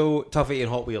Bozo, Tuffy, and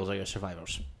Hot Wheels are your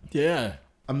survivors. Yeah.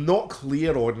 I'm not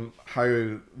clear on how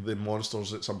the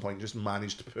monsters at some point just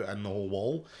managed to put in the whole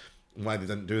wall, and why they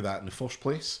didn't do that in the first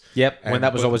place. Yep, when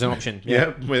that was but- always an option.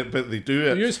 Yeah, but they do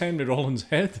They it. use Henry Rollins'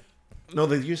 head. No,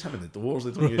 they use him in the doors.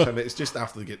 They don't use him. It's just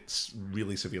after they get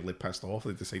really severely pissed off,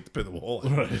 they decide to put the wall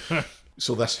in.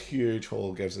 So this huge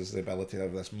hole gives us the ability to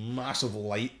have this massive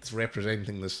light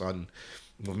representing the sun.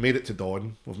 We've made it to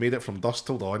dawn. We've made it from dusk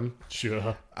till dawn,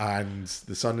 Sure. and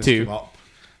the sun has Two. come up,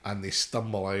 and they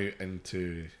stumble out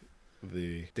into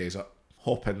the desert,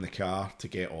 hop in the car to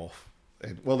get off.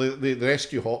 And, well, they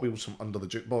rescue Hot Wheels from under the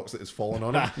jukebox that has fallen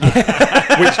on him,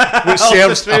 which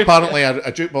serves apparently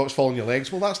a jukebox falling on your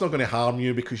legs. Well, that's not going to harm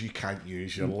you because you can't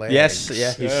use your legs. Yes,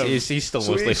 yeah, he's still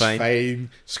So mostly he's fine.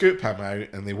 Scoop him out,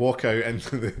 and they walk out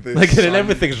into the Like in sun. an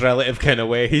everything's relative kind of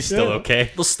way, he's still Yeah.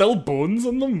 okay. There's still bones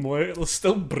in them. Like, there's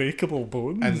still breakable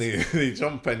bones. And they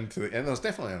jump into the, and there's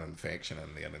definitely an infection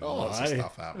in there and lots of aye.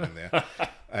 stuff happening there.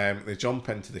 They jump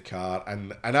into the car,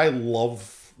 and I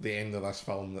love the end of this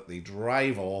film that they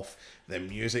drive off, the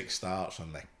music starts,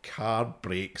 and the car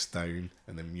breaks down,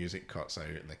 and the music cuts out,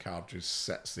 and the car just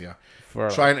sits there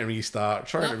trying to restart,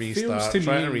 That feels to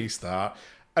trying to me- restart.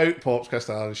 Out pops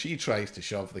Crystal, she tries to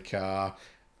shove the car,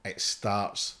 it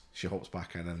starts, she hops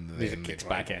back in, and then kicks they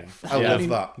back drive in. off. I Yeah. love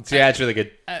that. So yeah, it's really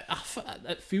good.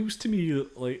 It feels to me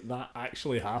like that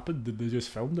actually happened. Did they just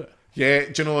filmed it? Yeah,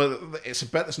 do you know, it's a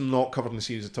bit that's not covered in the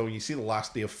series at all. You see the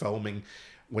last day of filming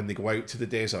when they go out to the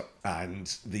desert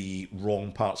and the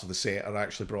wrong parts of the set are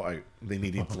actually brought out. They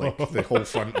needed like the whole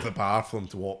front of the bar for them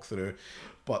to walk through,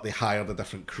 but they hired a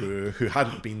different crew who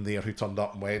hadn't been there, who turned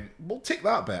up and went, "We'll take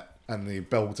that bit," and they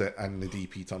build it, and the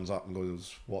DP turns up and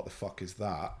goes, "What the fuck is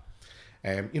that?"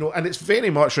 And it's very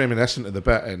much reminiscent of the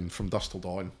bit in From Dusk Till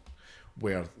Dawn,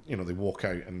 where they walk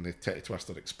out and the Titty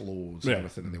Twister explodes Yeah. and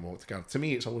everything, and they walk together. To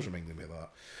me, it's always reminded me of that.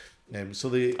 So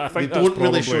they I think don't that's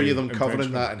really show probably you them covering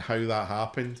intentional. that and how that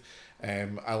happened.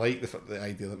 I like the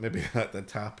idea that maybe that did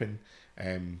happen.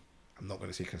 I'm not going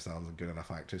to say Crystal's a good enough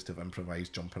actress to have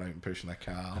improvised jumping out and pushing a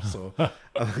car, so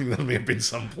I think there may have been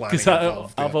some planning Because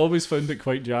involved there. I've always found it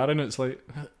quite jarring. It's like,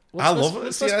 I love it.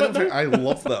 what's See, this I, bit don't now? think- I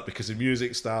love that because the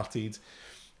music started,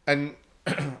 and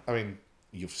I mean,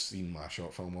 you've seen my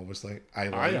short film, obviously. I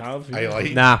have,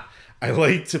 yeah. I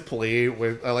like to play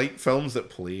with. I like films that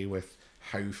play with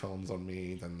how films are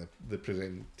made and the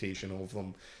presentation of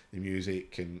them, the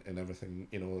music and everything.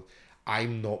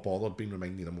 I'm not bothered being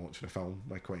reminded I'm watching a film.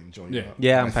 I quite enjoy Yeah. that.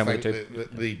 Yeah, And I'm fine with think it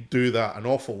that they do that an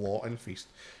awful lot in Feast,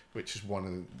 which is one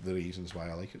of the reasons why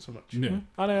I like it so much. Yeah.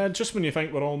 And just when you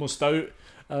think we're almost out,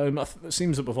 it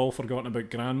seems that we've all forgotten about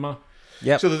Grandma.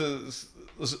 Yep. So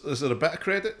is there a bit of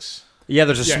credits? Yeah,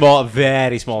 there's a Yeah.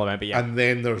 very small amount, but yeah. And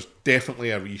then there's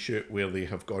definitely a reshoot where they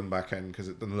have gone back in because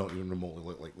it does not even remotely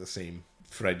look like the same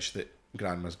fridge that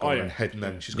Grandma's got yeah. and hidden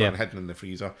in. She's got it hidden in the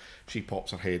freezer. She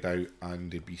pops her head out and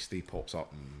the beastie pops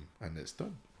up and it's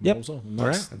done. Yep. Also. And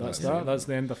Alright. That's that. That's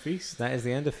the end of Feast. That is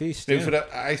the end of Feast. Now, Yeah.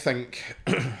 I think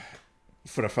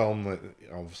for a film that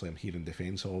obviously I'm here in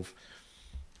defence of,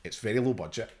 it's very low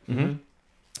budget. Mm-hmm.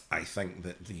 I think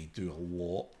that they do a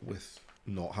lot with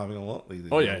not having a lot. They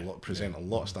Oh, do yeah. a lot, present a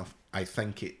lot of stuff. I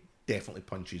think it definitely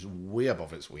punches way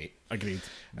above its weight. Agreed.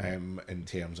 In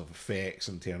terms of effects,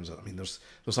 in terms of,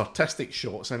 there's artistic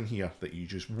shots in here that you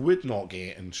just would not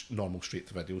get in normal straight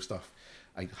to video stuff.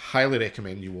 I highly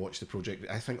recommend you watch the Project.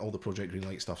 I think all the Project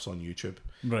Greenlight stuff's on YouTube,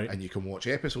 Right. and you can watch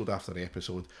episode after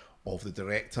episode of the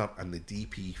director and the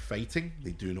DP fighting.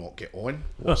 They do not get on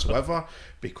whatsoever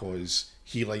because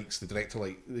the director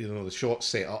the shot's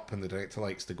set up, and the director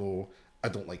likes to go, "I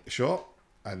don't like the shot."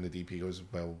 And the DP goes,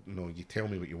 "Well, no, you tell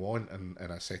me what you want, and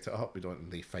I set it up." And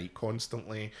they fight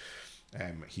constantly.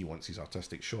 He wants his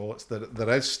artistic shots. There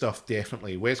is stuff,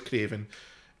 definitely. Wes Craven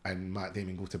and Matt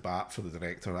Damon go to bat for the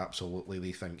director. Absolutely,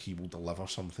 they think he will deliver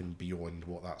something beyond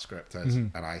what that script is,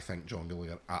 and I think John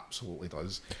Gallagher absolutely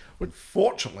does.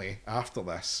 Unfortunately, after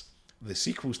this, the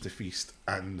sequels to Feast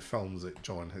and the films that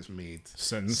John has made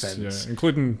since. Yeah,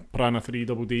 including Piranha 3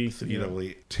 Double D. 3 Double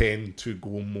D tend to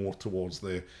go more towards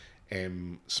the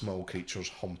small creatures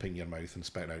humping your mouth and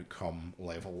spitting out cum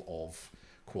level of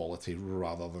quality,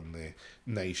 rather than the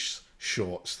nice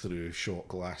shots through shot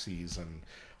glasses and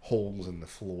holes in the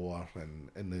floor and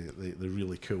the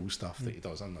really cool stuff that he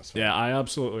does in this film. Yeah, I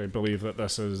absolutely believe that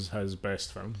this is his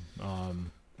best film.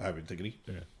 I would agree.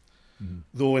 Yeah.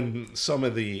 Though in some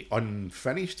of the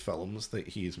unfinished films that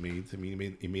he has made, I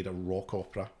mean, he made a rock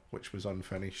opera which was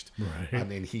unfinished, Right.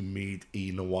 and then he made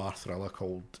a noir thriller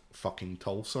called Fucking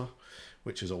Tulsa,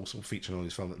 which is also featured on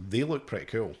his film. They look pretty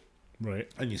cool, Right.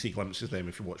 and you see glimpses of them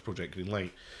if you watch Project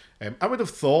Greenlight. I would have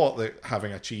thought that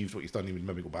having achieved what he's done, he would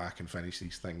maybe go back and finish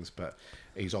these things, but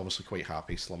he's obviously quite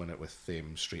happy slumming it with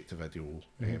straight-to-video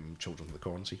Children of the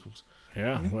Corn sequels.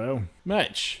 Yeah, well,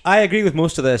 Mitch. I agree with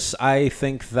most of this. I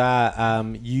think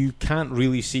that you can't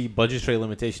really see budgetary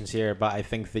limitations here, but I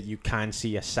think that you can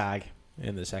see a sag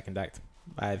in the second act.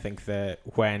 I think that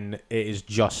when it is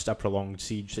just a prolonged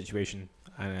siege situation,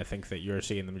 and I think that you're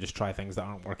seeing them just try things that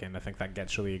aren't working, I think that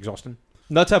gets really exhausting.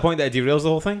 Not to a point that it derails the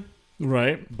whole thing,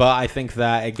 Right. but I think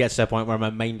that it gets to a point where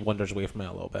my mind wanders away from it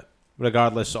a little bit,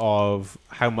 regardless of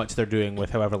how much they're doing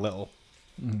with however little.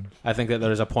 I think that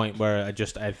there is a point where I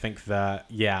think that,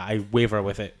 I waver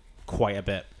with it quite a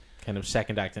bit, kind of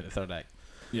second act into third act.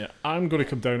 Yeah, I'm going to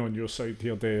come down on your side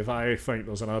here, Dave. I think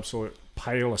there's an absolute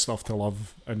pile of stuff to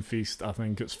love in Feast. I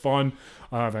think it's fun.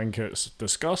 I think it's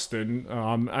disgusting.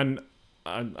 And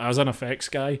as an effects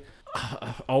guy,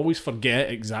 I always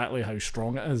forget exactly how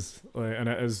strong it is. And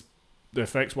it is. The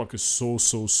effects work is so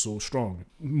strong.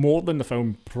 More than the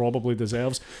film probably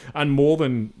deserves, and more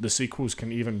than the sequels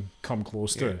can even come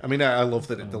close to. I mean, I love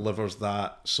that it delivers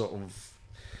that sort of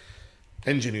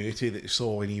ingenuity that you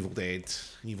saw in Evil Dead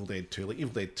 2. Like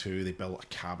Evil Dead 2, they built a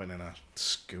cabin in a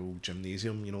school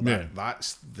gymnasium. You know,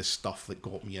 that's the stuff that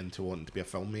got me into wanting to be a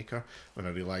filmmaker, when I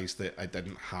realised that I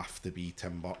didn't have to be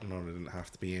Tim Burton, or I didn't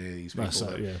have to be any of these people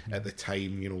that at the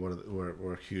time, you know,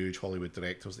 were huge Hollywood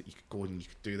directors, that you could go and you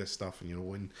could do this stuff on your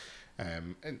own.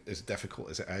 And as difficult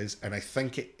as it is, and I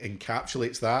think it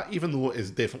encapsulates that, even though it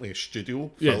is definitely a studio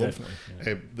film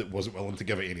that wasn't willing to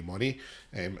give it any money,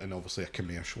 and obviously a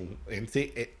commercial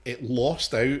entity, it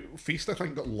lost out. Feast, I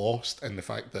think, got lost in the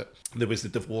fact that there was the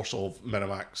divorce of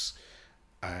Miramax,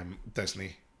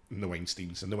 Disney, and the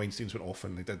Weinsteins, and the Weinsteins went off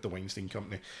and they did the Weinstein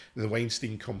Company. The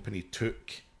Weinstein Company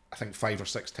took, I think, 5 or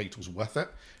 6 titles with it.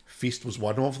 Feast was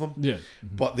one of them. Yeah.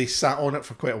 But they sat on it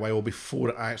for quite a while before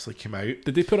it actually came out.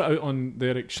 Did they put it out on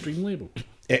their Extreme label?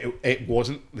 It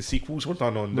wasn't. The sequels were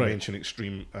done on Dimension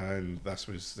Extreme, and this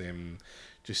was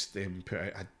put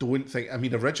out. I don't think. I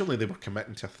mean, originally they were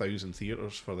committing to 1,000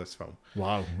 theatres for this film.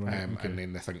 Wow. Right, okay. And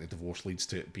then I think the divorce leads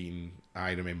to it being.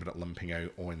 I remember it limping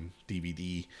out on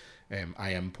DVD.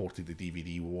 I imported the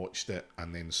DVD, watched it,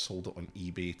 and then sold it on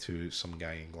eBay to some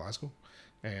guy in Glasgow.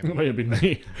 It might have been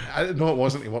me. No, it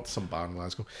wasn't. He worked at some bar in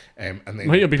Glasgow. And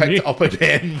then picked it up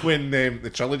again when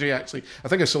the trilogy actually... I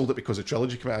think I sold it because the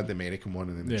trilogy came out. I had the American one,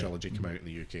 and then the trilogy came out in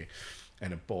the UK.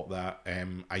 And I bought that.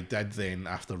 I did then,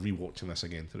 after rewatching this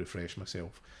again to refresh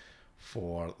myself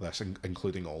for this,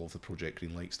 including all of the Project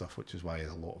Greenlight stuff, which is why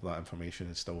a lot of that information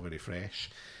is still very fresh,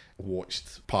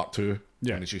 watched part 2.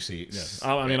 Yeah. And as you say, it's...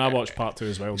 I mean, I watched part 2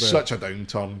 as well. Such a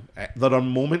downturn. There are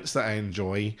moments that I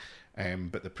enjoy...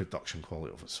 but the production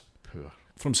quality of it's poor.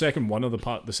 From second one of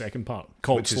the second part,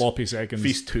 called Sloppy Seconds.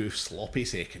 Feast 2, Sloppy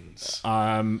Seconds.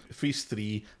 Feast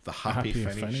 3, The Happy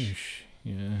Finish.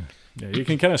 Yeah, you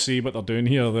can kind of see what they're doing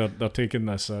here. They're taking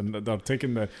this and they're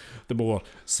taking the more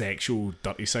sexual,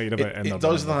 dirty side of it. And it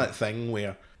does that thing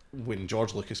where when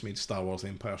George Lucas made Star Wars: The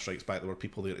Empire Strikes Back, there were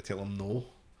people there to tell him no.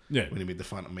 Yeah. When he made The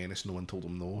Phantom Menace, no one told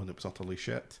him no, and it was utterly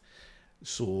shit.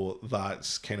 So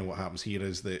that's kind of what happens here,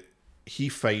 is that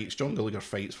John Gallagher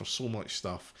fights for so much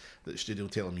stuff that the studio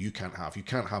tell him, you can't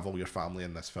have all your family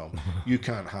in this film. You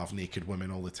can't have naked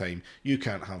women all the time. You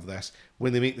can't have this.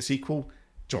 When they make the sequel,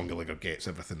 John Gallagher gets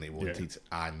everything they wanted,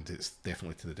 and it's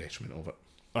definitely to the detriment of it.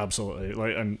 Absolutely.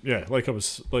 Like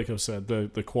I said,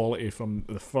 the quality from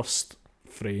the first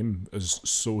frame is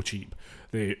so cheap.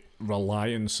 The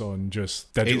reliance on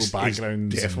just digital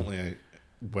backgrounds. It's definitely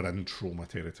we're in trauma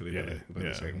territory with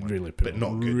the second one. Really poor. But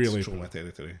not good really trauma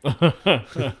territory.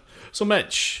 So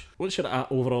Mitch, what's your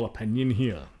overall opinion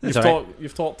here?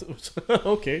 You've talked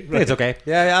okay. Right. It's okay.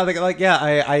 Yeah,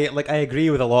 I agree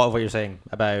with a lot of what you're saying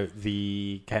about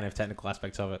the kind of technical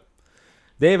aspects of it.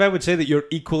 Dave, I would say that you're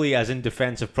equally as in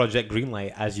defense of Project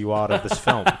Greenlight as you are of this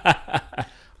film.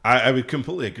 I would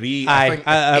completely agree. I think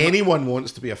if anyone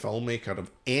wants to be a filmmaker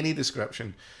of any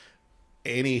description,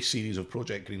 any series of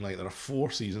Project Greenlight, there are 4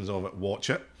 seasons of it, watch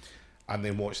it, and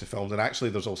then watch the films. And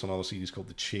actually, there's also another series called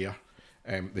The Chair.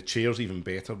 The Chair's even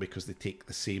better because they take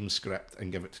the same script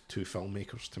and give it to 2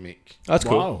 filmmakers to make. That's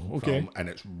cool. Wow, okay. Film, and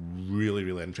it's really,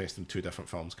 really interesting. 2 different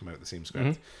films come out of the same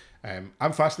script.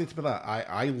 I'm fascinated by that.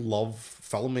 I love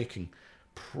filmmaking,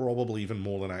 probably even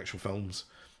more than actual films.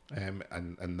 And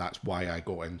that's why I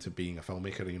got into being a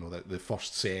filmmaker. You know, the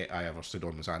first set I ever stood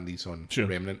on was Andy's on Sure.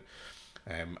 Remnant.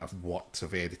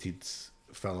 I've edited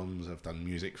films, I've done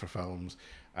music for films,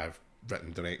 I've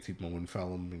written, directed my own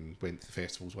film and went to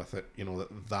festivals with it. You know,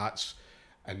 that's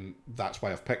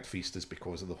why I've picked Feast, is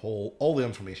because of all the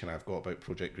information I've got about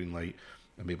Project Greenlight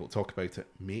and be able to talk about it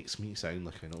makes me sound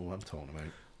like I know what I'm talking about.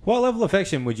 What level of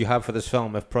fiction would you have for this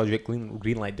film if Project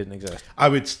Greenlight didn't exist? I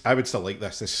would still like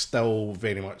this. This still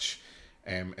very much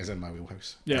is in my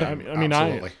wheelhouse. Yeah, I mean,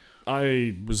 absolutely.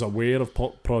 I was aware of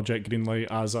Project Greenlight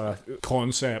as a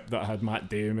concept that had Matt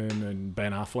Damon and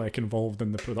Ben Affleck involved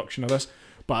in the production of this,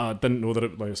 but I didn't know that I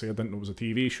didn't know it was a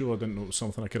TV show. I didn't know it was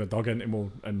something I could have dug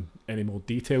into in any more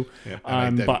detail. Yeah,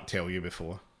 and I but didn't tell you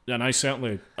before. And I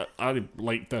certainly I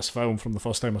liked this film from the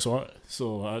first time I saw it,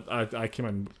 so I came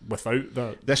in without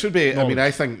that. This would be. knowledge. I mean,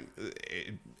 I think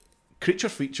creature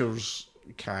features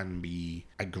can be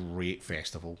a great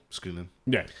festival screening.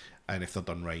 Yeah. And if they're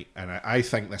done right, and I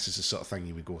think this is the sort of thing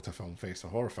you would go to a film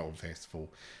festival, horror film festival,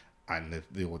 and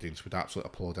the audience would absolutely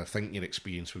applaud. I think your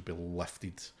experience would be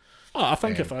lifted. Oh, I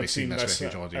think if by I'd seeing seen this this with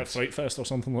a huge at audience. Fright Fest or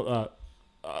something like that,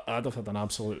 I'd have had an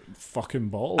absolute fucking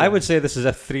ball. I would say this is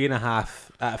a 3.5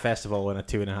 at a festival and a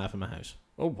 2.5 in my house.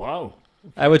 Oh wow!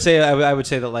 I would say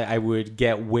that like I would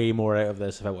get way more out of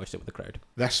this if I watched it with a crowd.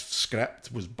 This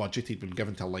script was budgeted, been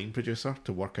given to a line producer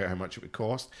to work out how much it would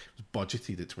cost. It was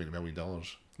budgeted at $20 million.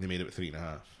 They made it with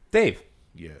 3.5. Dave,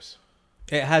 Yes.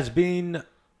 it has been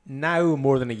now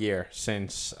more than a year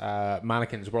since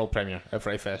Mannequin's world premiere at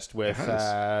Fright Fest with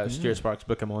Stuart Sparks'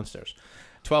 Book of Monsters.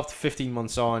 12 to 15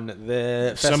 months on,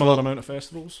 the Similar amount of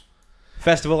festivals.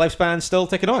 festival lifespan still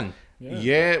ticking on.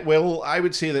 Yeah, well, I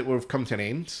would say that we've come to an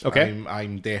end. Okay.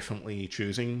 I'm definitely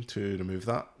choosing to remove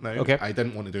that now. Okay. I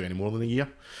didn't want to do any more than a year.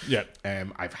 Yeah.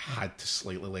 I've had to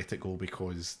slightly let it go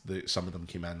because some of them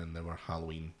came in and they were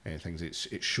Halloween things. It's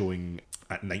showing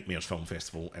at Nightmares Film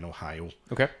Festival in Ohio.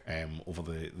 Okay. Over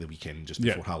the weekend just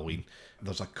before Halloween.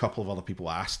 There's a couple of other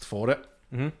people asked for it.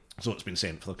 Mm-hmm. So it's been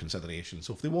sent for their consideration.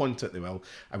 So if they want it, they will.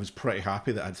 I was pretty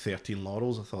happy that I had 13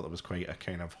 Laurels. I thought that was quite a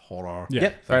kind of horror. Yeah,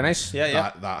 thing. very nice.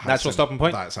 Yeah. That has Natural stopping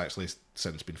point. That's actually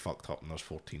since been fucked up, and there's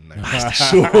 14 now.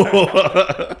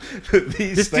 So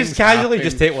Just casually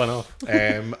just take one off.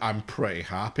 I'm pretty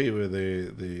happy with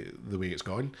the way it's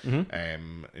gone.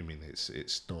 Mm-hmm. I mean,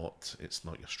 it's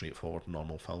not your straightforward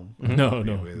normal film. No,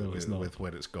 with, it's not. With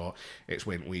where it's got, it's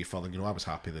went way further. You know, I was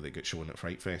happy that it got shown at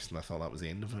Fright Fest, and I thought that was the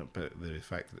end of it. But the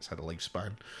fact that it's had a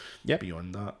lifespan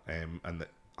beyond that, and that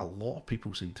a lot of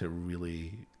people seem to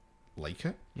really like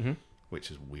it,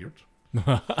 which is weird.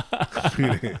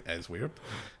 It's weird,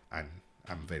 and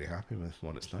I'm very happy with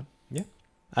what it's done. Yeah,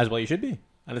 as well you should be,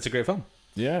 and it's a great film.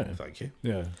 Yeah. Thank you.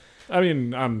 Yeah. I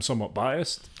mean, I'm somewhat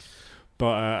biased,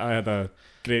 but I had a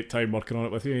great time working on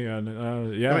it with you, and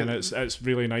and it's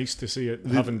really nice to see it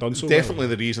having done so. Definitely,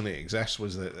 the reason it exists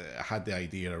was that I had the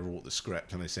idea, I wrote the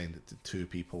script, and I sent it to 2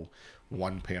 people.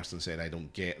 One person said, "I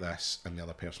don't get this," and the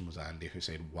other person was Andy, who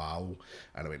said, "Wow,"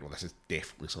 and I went, "Well, this is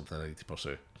definitely something I need to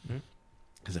pursue."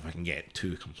 Because if I can get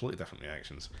 2 completely different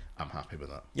reactions, I'm happy with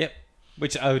that. Yep.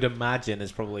 Which I would imagine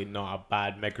is probably not a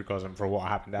bad microcosm for what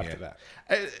happened after that.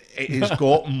 It has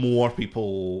got more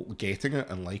people getting it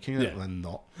and liking it than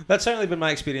not. That's certainly been my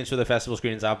experience with the festival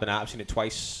screenings I've been at. I've seen it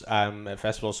twice at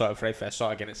festivals, sort of Fright Fest, saw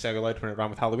it again at Celluloid when it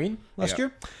ran with Halloween last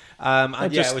year.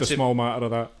 And Just I would a say, small matter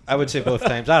of that. I would say both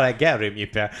times. All right, get a room, you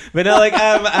pair. But no, like,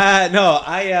 I've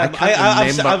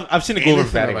seen it go over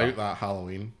very well. About that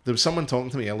Halloween. There was someone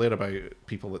talking to me earlier about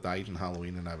people that died in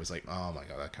Halloween, and I was like, "Oh my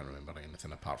god, I can't remember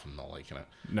anything apart from not liking it."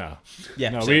 No. Yeah,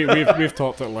 No, same. we've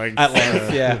talked at length. At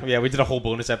length, yeah, we did a whole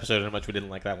bonus episode on how much we didn't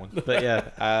like that one. But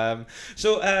yeah,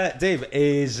 so Dave,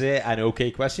 is it an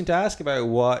okay question to ask about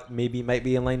what maybe might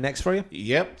be in line next for you?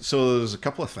 Yep. So there's a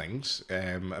couple of things.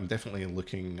 I'm definitely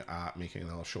looking at making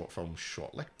another short film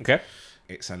shortly. Okay.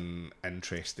 It's an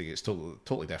interesting. It's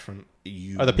totally different.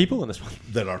 Are there people in this one?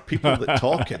 There are people that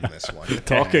talk in this one.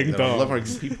 Talking there are dog.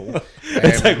 living people.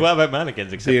 It's like, what about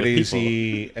mannequins? Except There with is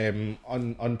people.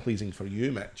 a unpleasing for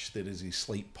you, Mitch. There is a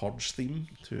slight purge theme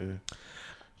to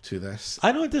to this.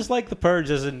 I don't dislike The Purge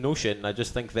as a notion. I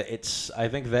just think that its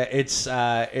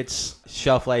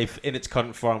shelf life in its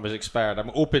current form has expired.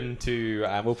 I'm open to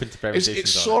permutations.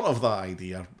 It's sort of that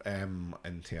idea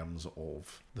in terms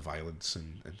of the violence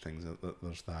and things. That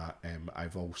there's that.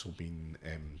 I've also been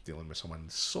dealing with someone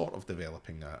sort of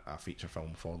developing a feature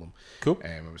film for them. Cool.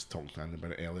 I was talking to Andy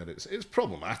about it earlier. It's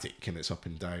problematic and it's up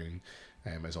and down,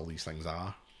 as all these things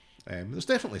are. There's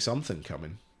definitely something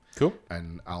coming. Cool.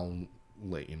 And I'll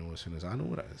let you know as soon as I know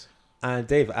what it is. And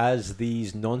Dave, as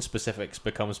these non-specifics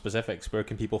become specifics, where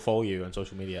can people follow you on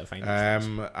social media?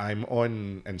 I'm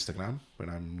on Instagram when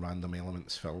I'm Random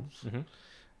Elements Films. Mm-hmm.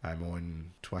 I'm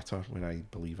on Twitter when I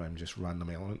believe I'm just Random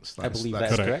Elements. I believe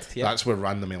that's correct. Yeah. That's where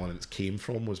Random Elements came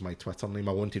from, was my Twitter name.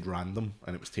 I wanted random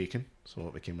and it was taken, so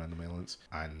it became Random Elements.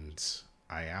 And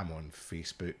I am on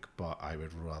Facebook, but I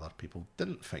would rather people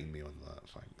didn't find me on that.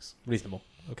 Thanks. Reasonable.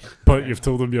 Okay. But you've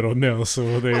told them you're on there,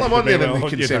 so they. Well, I'm on there, and they hunt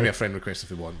can you send down. me a friend request if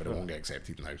they want, but it won't get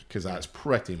accepted now because that's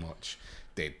pretty much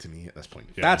dead to me at this point.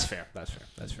 Yeah. That's fair.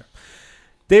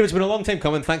 Dave, it's been a long time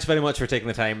coming. Thanks very much for taking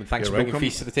the time, and thanks You're for bringing welcome.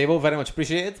 Feast to the table. Very much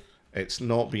appreciated. It's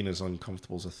not been as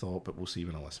uncomfortable as I thought, but we'll see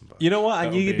when I listen back. You know what? I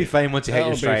That'll knew you'd be be- fine once you hit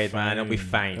your that'll be stride, man. It'll be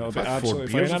fine. fine. It'll I've be had 4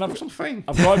 absolutely beers, fine. of And course I'm fine.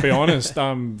 I've got to be honest,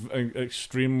 I'm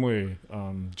extremely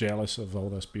jealous of all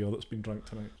this beer that's been drunk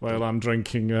tonight. While I'm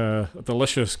drinking a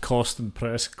delicious Cost and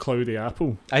Press Cloudy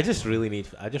Apple. I just really need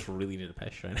a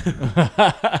piss right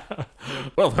now.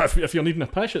 Well, if you're needing a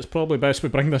piss, it's probably best we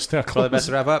bring this to a Probably close. best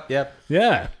to wrap up. Yep.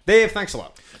 Yeah. Dave, thanks a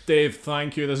lot. Dave,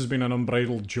 thank you. This has been an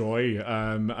unbridled joy,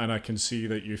 and I can see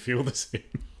that you feel the same.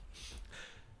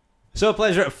 So a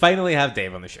pleasure to finally have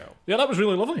Dave on the show. Yeah, that was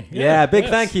really lovely. Yeah, big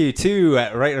thank you to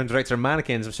writer and director of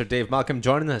Mannequins, Mr. Dave Malcolm,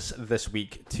 joining us this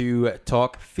week to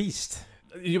talk Feast.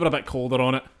 You were a bit colder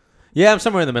on it. Yeah, I'm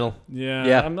somewhere in the middle.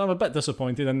 Yeah. I'm a bit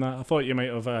disappointed in that. I thought you might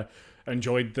have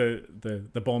enjoyed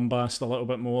the bombast a little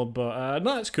bit more, but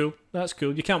no, it's cool. That's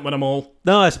cool. You can't win them all.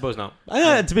 No, I suppose not.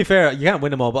 To be fair, you can't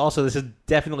win them all, but also this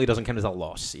definitely doesn't count as a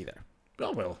loss either.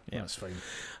 Oh, well, Yeah. that's fine.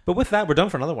 But with that, we're done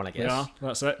for another one, I guess. Yeah,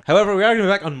 that's it. However, we are going to be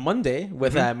back on Monday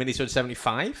with Minisode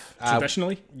 75.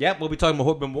 Traditionally. Yeah, we'll be talking about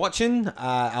what we've been watching.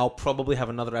 I'll probably have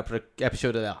another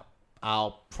episode of that.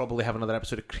 I'll probably have another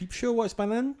episode of Creepshow watched by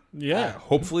then. Yeah.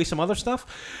 Hopefully some other stuff.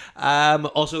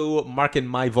 Also marking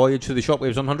my voyage through the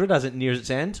Shockwaves 100 as it nears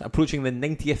its end, approaching the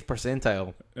 90th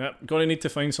percentile. Yeah, going to need to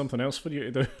find something else for you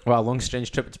to do. What a long,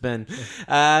 strange trip it's been.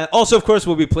 Also, of course,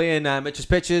 we'll be playing Mitch's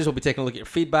Pitches. We'll be taking a look at your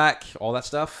feedback, all that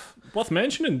stuff. Worth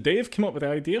mentioning, Dave came up with the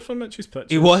idea for Mitch's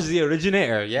Pitches. He was the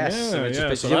originator, yes. Yeah, Mitch's yeah.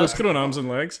 Pitches. So Yeah, that's grown arms and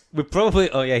legs. we probably...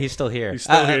 Oh, yeah, he's still here. He's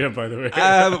still Uh, here, by the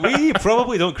way. we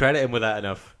probably don't credit him with that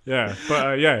enough. Yeah,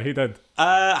 but yeah, he did.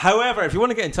 However, if you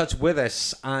want to get in touch with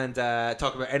us and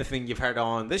talk about anything you've heard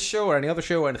on this show or any other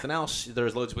show or anything else,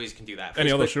 there's loads of ways you can do that.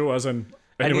 Any other Facebook- show, as in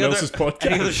anyone else's podcast.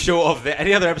 Any other show of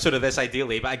any other episode of this,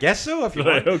 ideally, but I guess so if you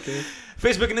Right, want. okay.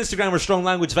 Facebook and Instagram are Strong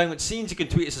Language Violent Scenes. You can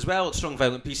tweet us as well at Strong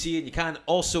Violent PC, and you can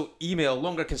also email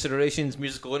longer considerations,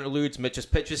 musical interludes, Mitch's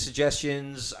Pitches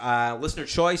suggestions, listener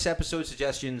choice episode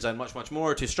suggestions, and much, much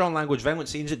more to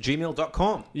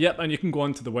stronglanguageviolentscenes@gmail.com. Yep, and you can go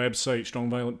onto the website,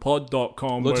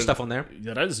 strongviolentpod.com. Loads of stuff on there.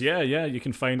 There is, yeah. You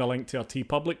can find a link to our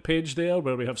TeePublic page there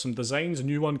where we have some designs. A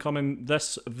new one coming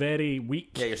this very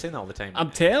week. Yeah, you're saying that all the time.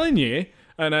 I'm telling you.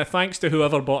 And thanks to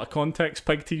whoever bought a Context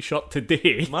Pig t-shirt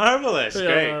today. Marvellous.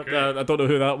 Yeah, I don't know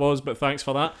who that was, but thanks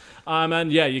for that.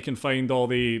 And yeah, you can find all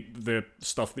the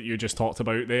stuff that you just talked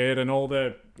about there and all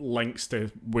the links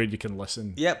to where you can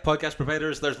listen. Yeah, podcast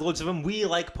providers. There's loads of them. We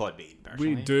like Podbean,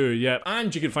 personally. We do, yeah.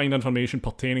 And you can find information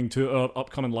pertaining to our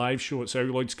upcoming live show at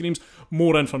Celluloid Screams.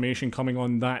 More information coming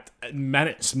on that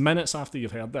minutes after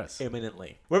you've heard this.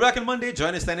 Imminently. We're back on Monday.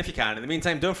 Join us then if you can. In the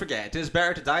meantime, don't forget, it is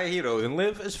better to die a hero than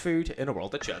live as food in a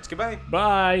world that chuds. Goodbye.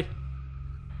 Bye.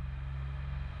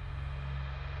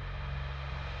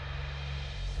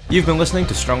 You've been listening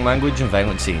to Strong Language and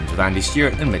Violent Scenes with Andy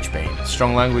Stewart and Mitch Bain.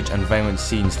 Strong Language and Violent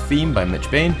Scenes theme by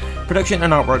Mitch Bain, production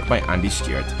and artwork by Andy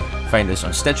Stewart. Find us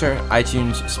on Stitcher,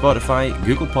 iTunes, Spotify,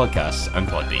 Google Podcasts and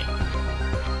Podbean.